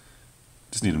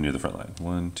 Just need them near the front line.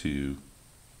 1, 2,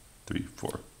 3,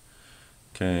 4.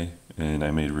 Okay, and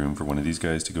I made room for one of these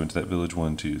guys to go into that village.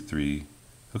 1, 2, 3.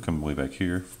 He'll come way back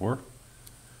here. 4.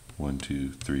 1,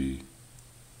 2, 3,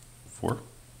 4.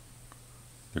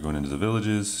 They're going into the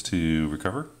villages to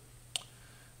recover.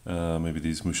 Maybe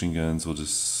these machine guns will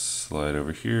just slide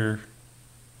over here.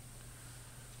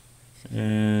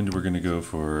 And we're going to go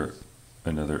for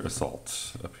another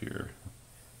assault up here.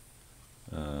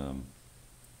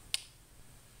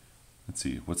 Let's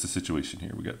see, what's the situation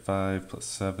here? We got 5 +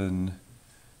 7,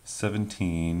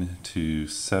 17 to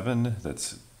 7.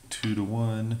 That's 2 to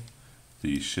 1.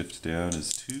 The shift down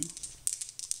is 2.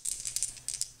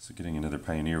 So getting another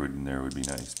pioneer in there would be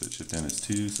nice, but shift down is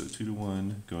 2, so 2 to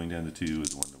 1. Going down to 2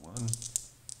 is 1 to 1.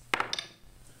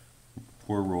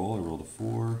 Poor roll, I rolled a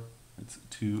 4. It's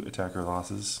 2 attacker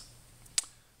losses.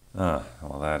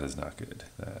 Well, that is not good.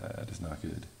 That is not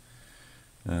good.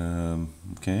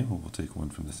 Okay, well, we'll take one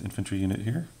from this infantry unit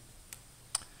here.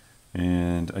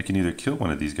 And I can either kill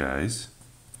one of these guys.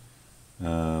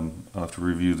 I'll have to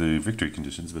review the victory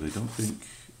conditions, but I don't think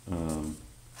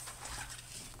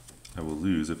I will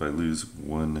lose if I lose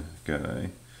one guy.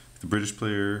 The British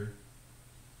player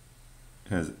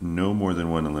has no more than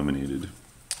one eliminated,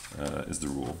 is the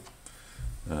rule.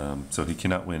 So he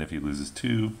cannot win if he loses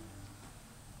 2.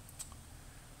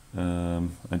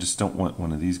 I just don't want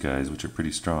one of these guys, which are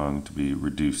pretty strong, to be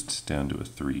reduced down to a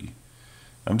 3.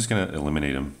 I'm just going to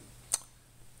eliminate him.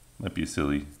 Might be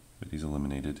silly, but he's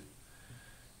eliminated.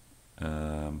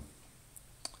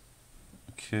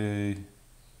 Okay.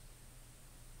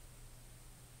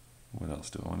 What else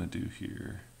do I want to do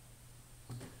here?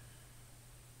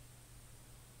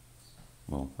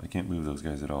 Well, I can't move those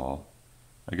guys at all.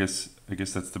 I guess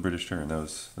that's the British turn. That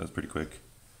was pretty quick.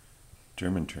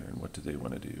 German turn. What do they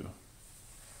want to do?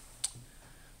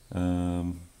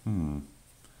 I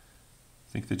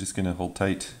think they're just going to hold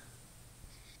tight.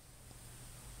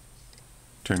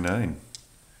 Turn 9.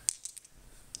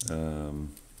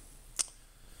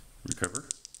 Recover.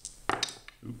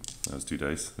 Oop, that was 2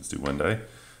 dice. Let's do 1 die.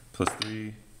 Plus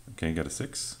 3. Okay, got a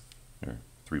 6. Or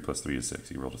 3 plus 3 is 6.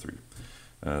 He rolled a 3.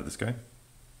 This guy.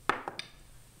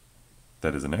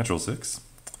 That is a natural 6.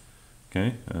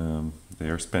 Okay, they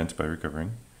are spent by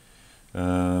recovering.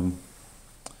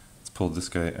 Let's pull this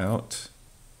guy out.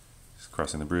 He's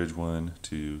crossing the bridge. 1,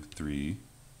 2, 3,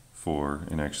 4,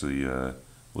 and actually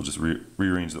we'll just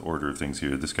rearrange the order of things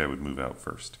here. This guy would move out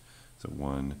first. So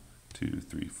 1, 2,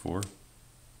 3, 4.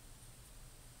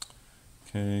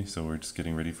 Okay, so we're just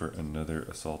getting ready for another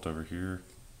assault over here,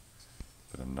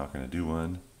 but I'm not going to do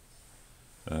one.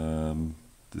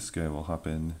 This guy will hop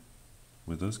in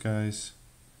with those guys.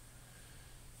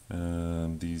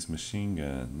 These machine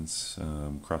guns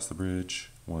cross the bridge.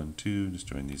 1, 2, just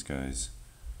join these guys.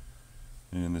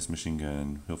 And this machine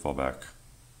gun, he'll fall back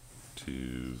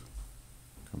to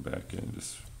come back and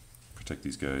just protect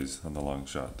these guys on the long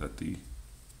shot that the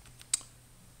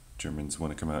Germans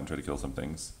want to come out and try to kill some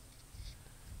things.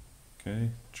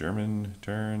 Okay, German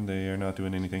turn. They are not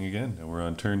doing anything again. Now we're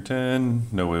on turn 10.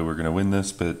 No way we're going to win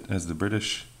this, but as the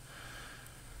British.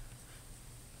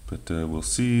 But we'll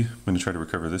see. I'm going to try to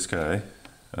recover this guy.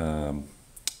 Plus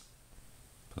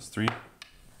 3.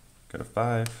 Got a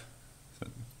 5. So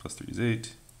plus 3 is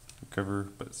 8. Recover,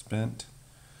 but spent.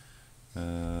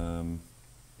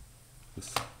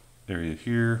 This area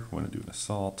here, I want to do an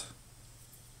assault.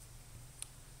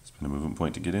 Spend a movement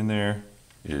point to get in there.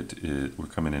 We're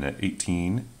coming in at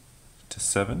 18 to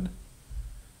 7.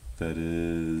 That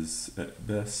is at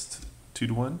best 2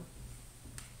 to 1.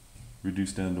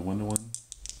 Reduced down to 1 to 1.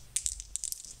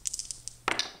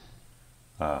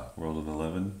 Rolled an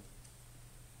 11.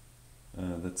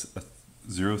 That's a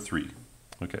 0-3.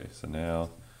 Okay, so now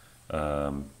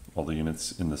all the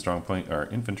units in the Strongpoint are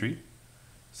infantry,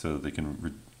 so they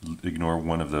can ignore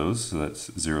one of those, so that's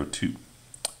 0-2.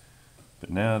 But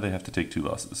now they have to take 2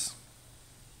 losses.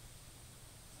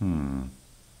 I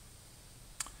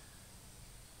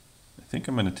think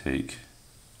I'm going to take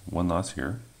 1 loss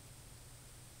here.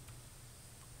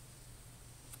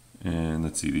 And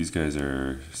let's see, these guys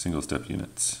are single step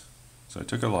units. So I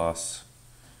took a loss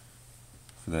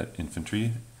for that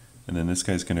infantry, and then this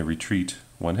guy's going to retreat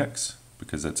 1 hex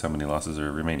because that's how many losses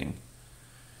are remaining.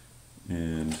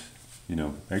 And, you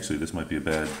know, actually this might be a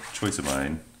bad choice of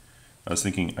mine. I was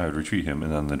thinking I would retreat him,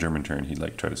 and on the German turn he'd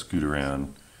like try to scoot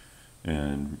around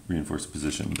and reinforce the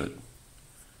position, but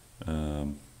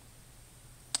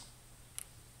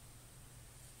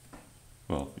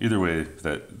well, either way,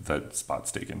 that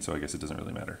spot's taken, so I guess it doesn't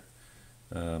really matter.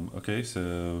 Okay,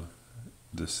 so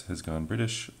this has gone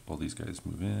British. All these guys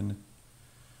move in.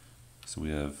 So we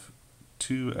have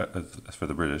 2 for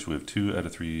the British. We have 2 out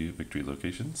of 3 victory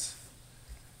locations.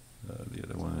 The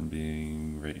other one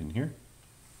being right in here.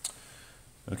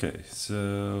 Okay,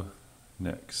 so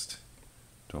next,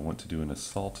 do I want to do an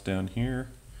assault down here?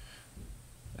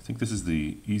 I think this is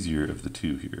the easier of the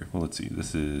 2 here. Well, let's see.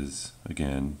 This is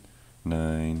again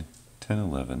 9, 10,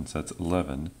 11. So that's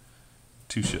 11.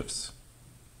 2 shifts.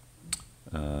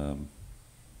 3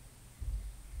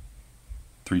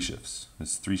 shifts.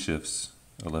 It's 3 shifts,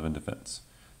 11 defense.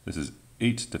 This is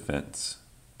 8 defense,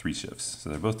 3 shifts. So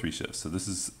they're both 3 shifts. So this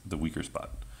is the weaker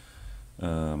spot.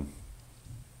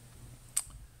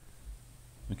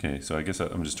 Okay, so I guess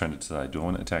I'm just trying to decide, do I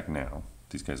want to attack now?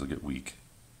 These guys will get weak.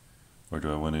 Or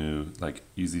do I want to, like,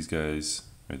 use these guys,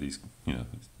 or these, you know,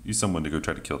 use someone to go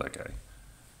try to kill that guy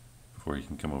before he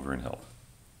can come over and help.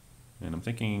 And I'm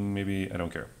thinking maybe I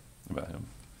don't care about him.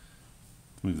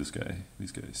 Let's move this guy,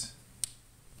 these guys.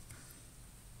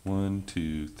 1,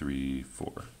 2, 3,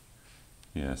 4.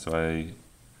 Yeah, so I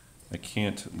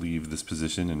can't leave this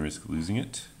position and risk losing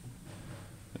it.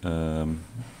 I'm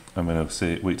gonna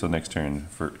say wait till next turn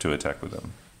to attack with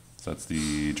them. So that's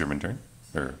the German turn,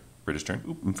 or British turn.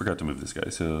 Oop, I forgot to move this guy,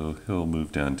 so he'll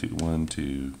move down to 1,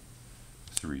 2,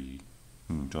 3.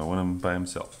 Do I want him by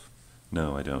himself?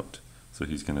 No, I don't. So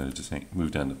he's gonna just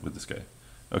move down with this guy.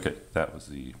 Okay, that was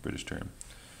the British turn.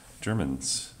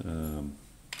 Germans.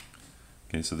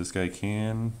 Okay, so this guy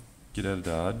can get out of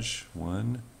dodge.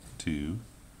 1, 2,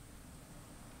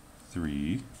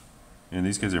 3. And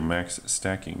these guys are max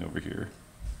stacking over here.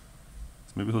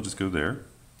 So maybe he'll just go there.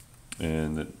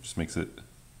 And that just makes it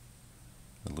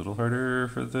a little harder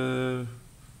for the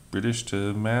British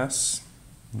to mass.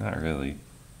 Not really.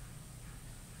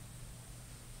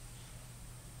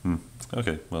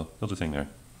 Okay, well, he'll just hang there.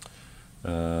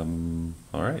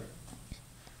 Alright.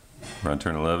 We're on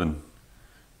turn 11.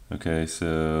 Okay,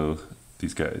 so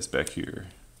these guys back here.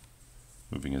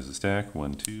 Moving as a stack,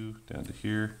 1, 2, down to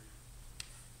here.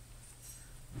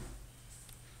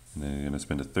 And then you're going to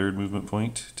spend a third movement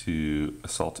point to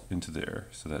assault into there.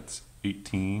 So that's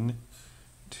 18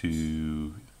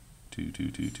 to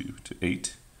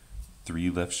 8. 3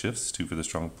 left shifts, 2 for the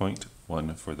strong point,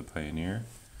 1 for the pioneer.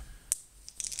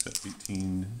 So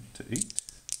 18 to 8.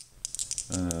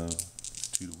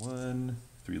 2 to 1,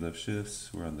 3 left shifts.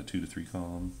 We're on the 2 to 3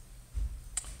 column.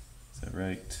 Is that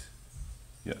right?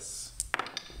 Yes.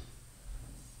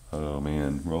 Oh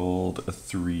man, rolled a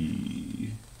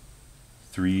 3.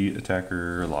 3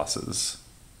 attacker losses.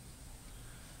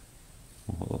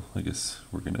 Well, I guess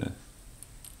we're gonna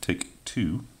take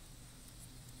 2.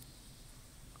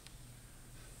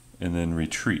 And then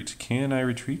retreat. Can I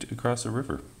retreat across a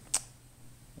river?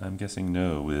 I'm guessing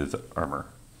no with armor.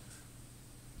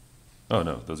 Oh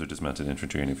no, those are dismounted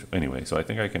infantry anyway, so I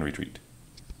think I can retreat.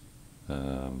 We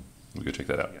go check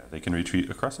that out. Yeah, they can retreat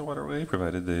across a waterway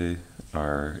provided they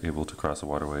are able to cross a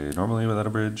waterway normally without a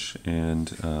bridge, and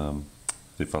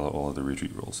they follow all of the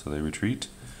retreat rules. So they retreat.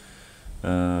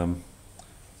 You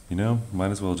know,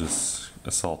 might as well just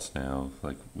assault now,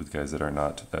 like with guys that are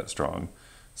not that strong.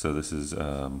 So this is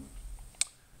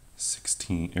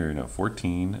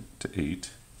 14 to 8.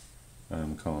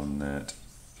 I'm calling that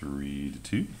 3 to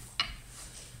 2.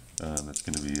 That's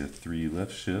going to be a 3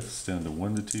 left shifts down to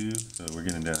 1 to 2. So we're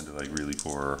getting down to like really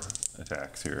 4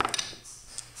 attacks here.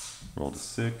 Roll to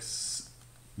 6.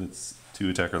 That's 2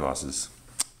 attacker losses.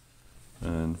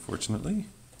 Unfortunately.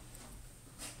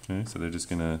 Okay, so they're just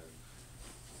going to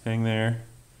hang there.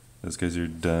 Those guys are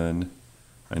done.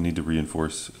 I need to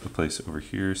reinforce a place over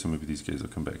here, so maybe these guys will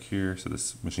come back here so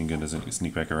this machine gun doesn't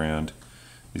sneak back around.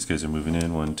 These guys are moving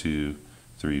in, 1, 2,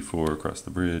 3, 4 across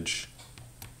the bridge.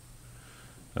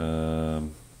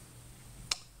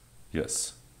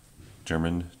 Yes.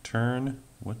 German turn.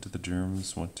 What do the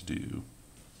Germans want to do?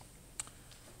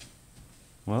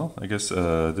 Well, I guess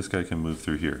this guy can move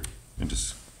through here and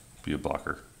just be a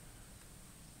blocker.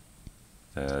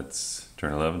 That's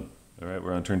turn 11. All right,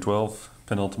 we're on turn 12.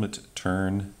 Penultimate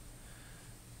turn.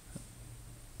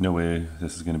 No way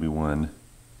this is going to be won.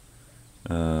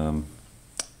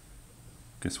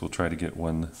 Guess we'll try to get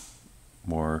one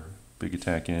more big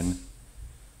attack in.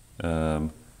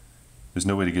 There's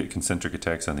no way to get concentric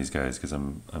attacks on these guys because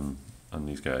I'm on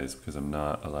these guys because I'm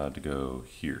not allowed to go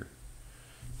here.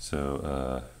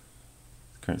 So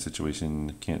current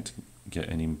situation can't get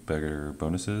any better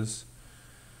bonuses.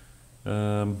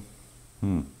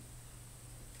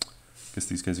 Guess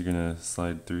these guys are gonna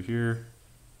slide through here.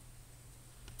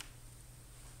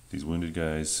 These wounded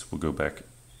guys will go back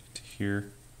to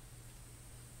here.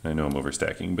 I know I'm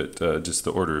overstacking, but just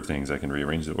the order of things, I can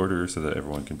rearrange the order so that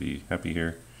everyone can be happy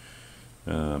here.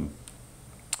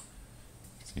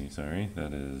 See, sorry,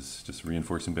 that is just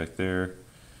reinforcing back there.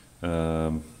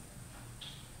 Let's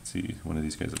see, one of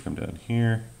these guys will come down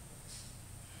here.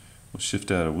 We'll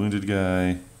shift out a wounded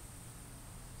guy.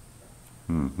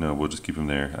 No, we'll just keep him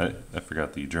there. I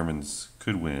forgot the Germans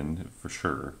could win for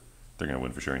sure. They're going to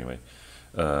win for sure anyway.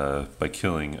 By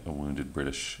killing a wounded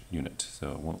British unit.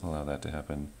 So it won't allow that to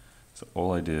happen. So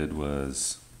all I did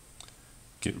was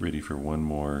get ready for one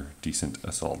more decent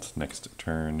assault next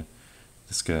turn.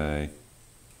 This guy,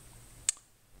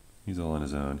 he's all on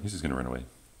his own. He's just going to run away.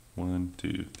 1,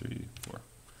 2, 3, 4.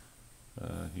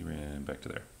 He ran back to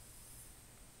there.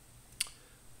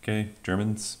 Okay,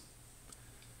 Germans.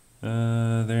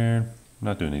 They're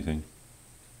not doing anything.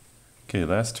 Okay,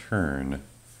 last turn.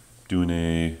 Doing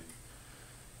a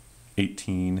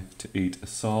 18 to 8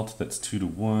 assault. That's 2 to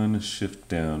 1. Shift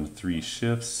down 3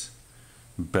 shifts.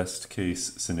 Best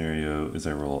case scenario is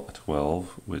I roll a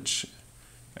 12, which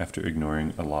after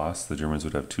ignoring a loss, the Germans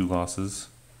would have 2 losses,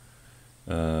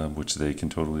 which they can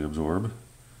totally absorb.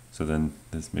 So then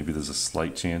maybe there's a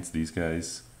slight chance these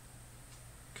guys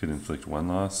could inflict 1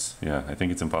 loss. Yeah, I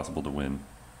think it's impossible to win.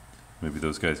 Maybe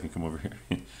those guys can come over here.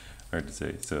 Hard to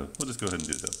say. So we'll just go ahead and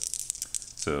do it though.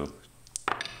 So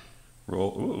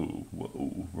roll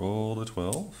the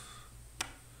 12.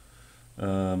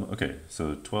 Okay,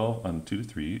 so 12 on 2 to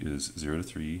 3 is 0 to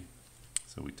 3.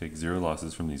 So we take 0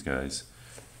 losses from these guys.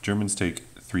 Germans take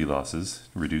 3 losses,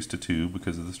 reduced to 2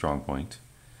 because of the strong point.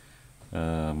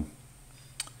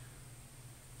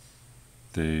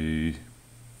 They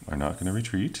are not going to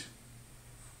retreat,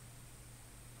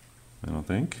 I don't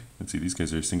think. Let's see, these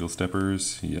guys are single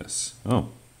steppers. Yes. Oh,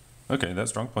 okay, that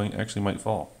strong point actually might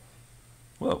fall.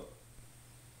 Whoa.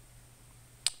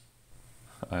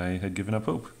 I had given up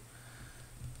hope.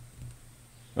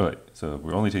 All right, so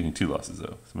we're only taking 2 losses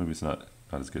though, so maybe it's not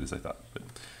as good as I thought. But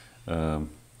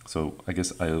so I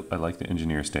guess I like the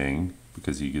engineer staying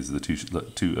because he gives the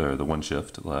the 1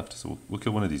 shift left. So we'll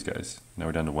kill one of these guys. Now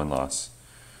we're down to 1 loss.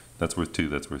 That's worth 2.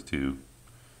 That's worth 2.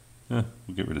 We'll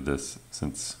get rid of this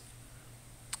since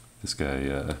this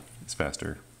guy is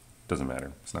faster. Doesn't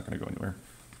matter. It's not going to go anywhere.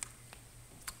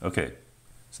 Okay,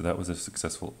 so that was a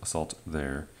successful assault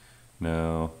there.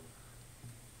 Now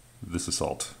this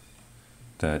assault.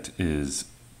 That is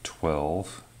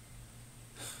 12.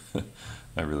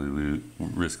 I really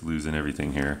risk losing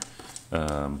everything here.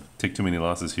 Take too many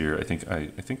losses here. I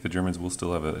think the Germans will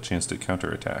still have a chance to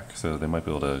counterattack, so they might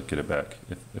be able to get it back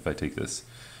if I take this.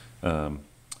 So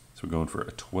we're going for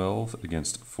a 12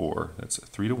 against 4. That's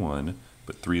 3 to 1,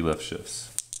 but 3 left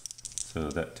shifts. So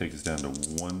that takes us down to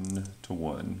 1 to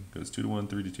 1. Goes 2 to 1,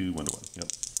 3 to 2, 1 to 1.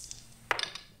 Yep.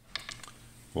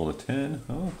 Roll a 10.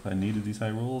 Oh, I needed these high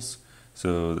rolls.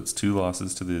 So that's 2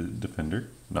 losses to the defender,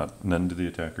 none to the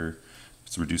attacker.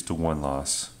 It's reduced to 1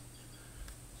 loss.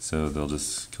 So they'll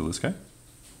just kill this guy.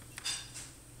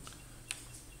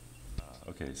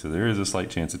 Okay, so there is a slight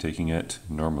chance of taking it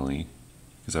normally,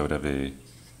 because I would have a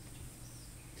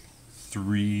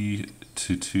 3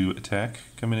 to 2 attack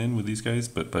coming in with these guys,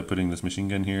 but by putting this machine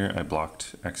gun here, I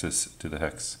blocked access to the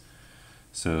hex.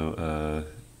 So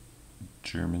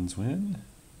Germans win?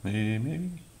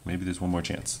 Maybe there's one more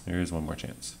chance. There is one more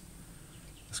chance.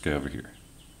 This guy over here.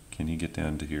 Can he get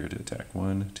down to here to attack?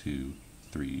 1, 2,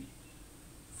 3,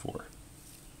 4.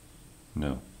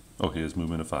 No. Oh, he has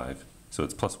movement of 5. So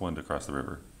it's +1 to cross the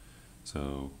river.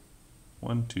 So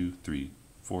 1, 2, 3,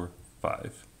 4,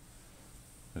 5.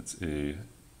 That's a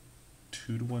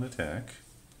 2 to 1 attack.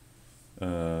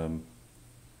 I'm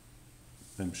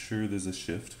sure there's a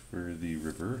shift for the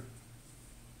river.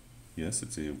 Yes,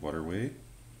 it's a waterway.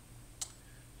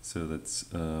 So that's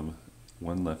 1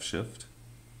 left shift.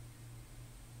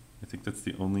 I think that's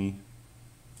the only.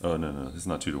 Oh no, it's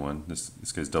not 2 to 1.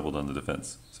 This guy's doubled on the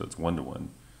defense, so it's 1 to 1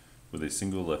 with a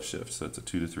single left shift. So it's a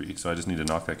 2 to 3. So I just need to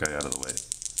knock that guy out of the way.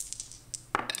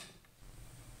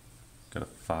 Got a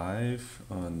 5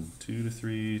 on 2 to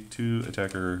 3. 2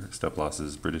 attacker step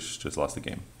losses. British just lost the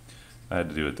game. I had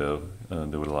to do it though.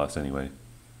 They would have lost anyway.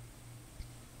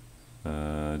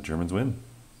 Germans win.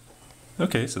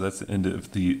 Okay, so that's the end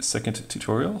of the second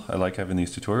tutorial. I like having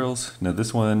these tutorials. Now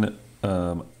this one,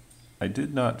 I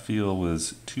did not feel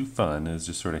was too fun. It was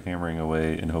just sort of hammering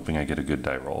away and hoping I get a good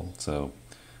die roll. So,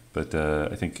 but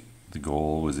I think the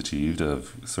goal was achieved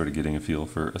of sort of getting a feel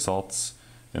for assaults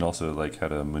and also like how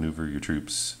to maneuver your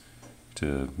troops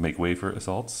to make way for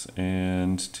assaults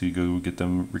and to go get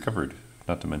them recovered.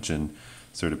 Not to mention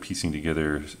sort of piecing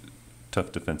together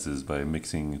tough defenses by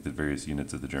mixing the various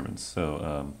units of the Germans.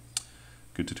 So,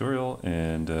 good tutorial,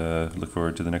 and look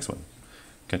forward to the next one.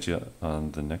 Catch you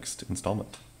on the next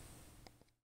installment.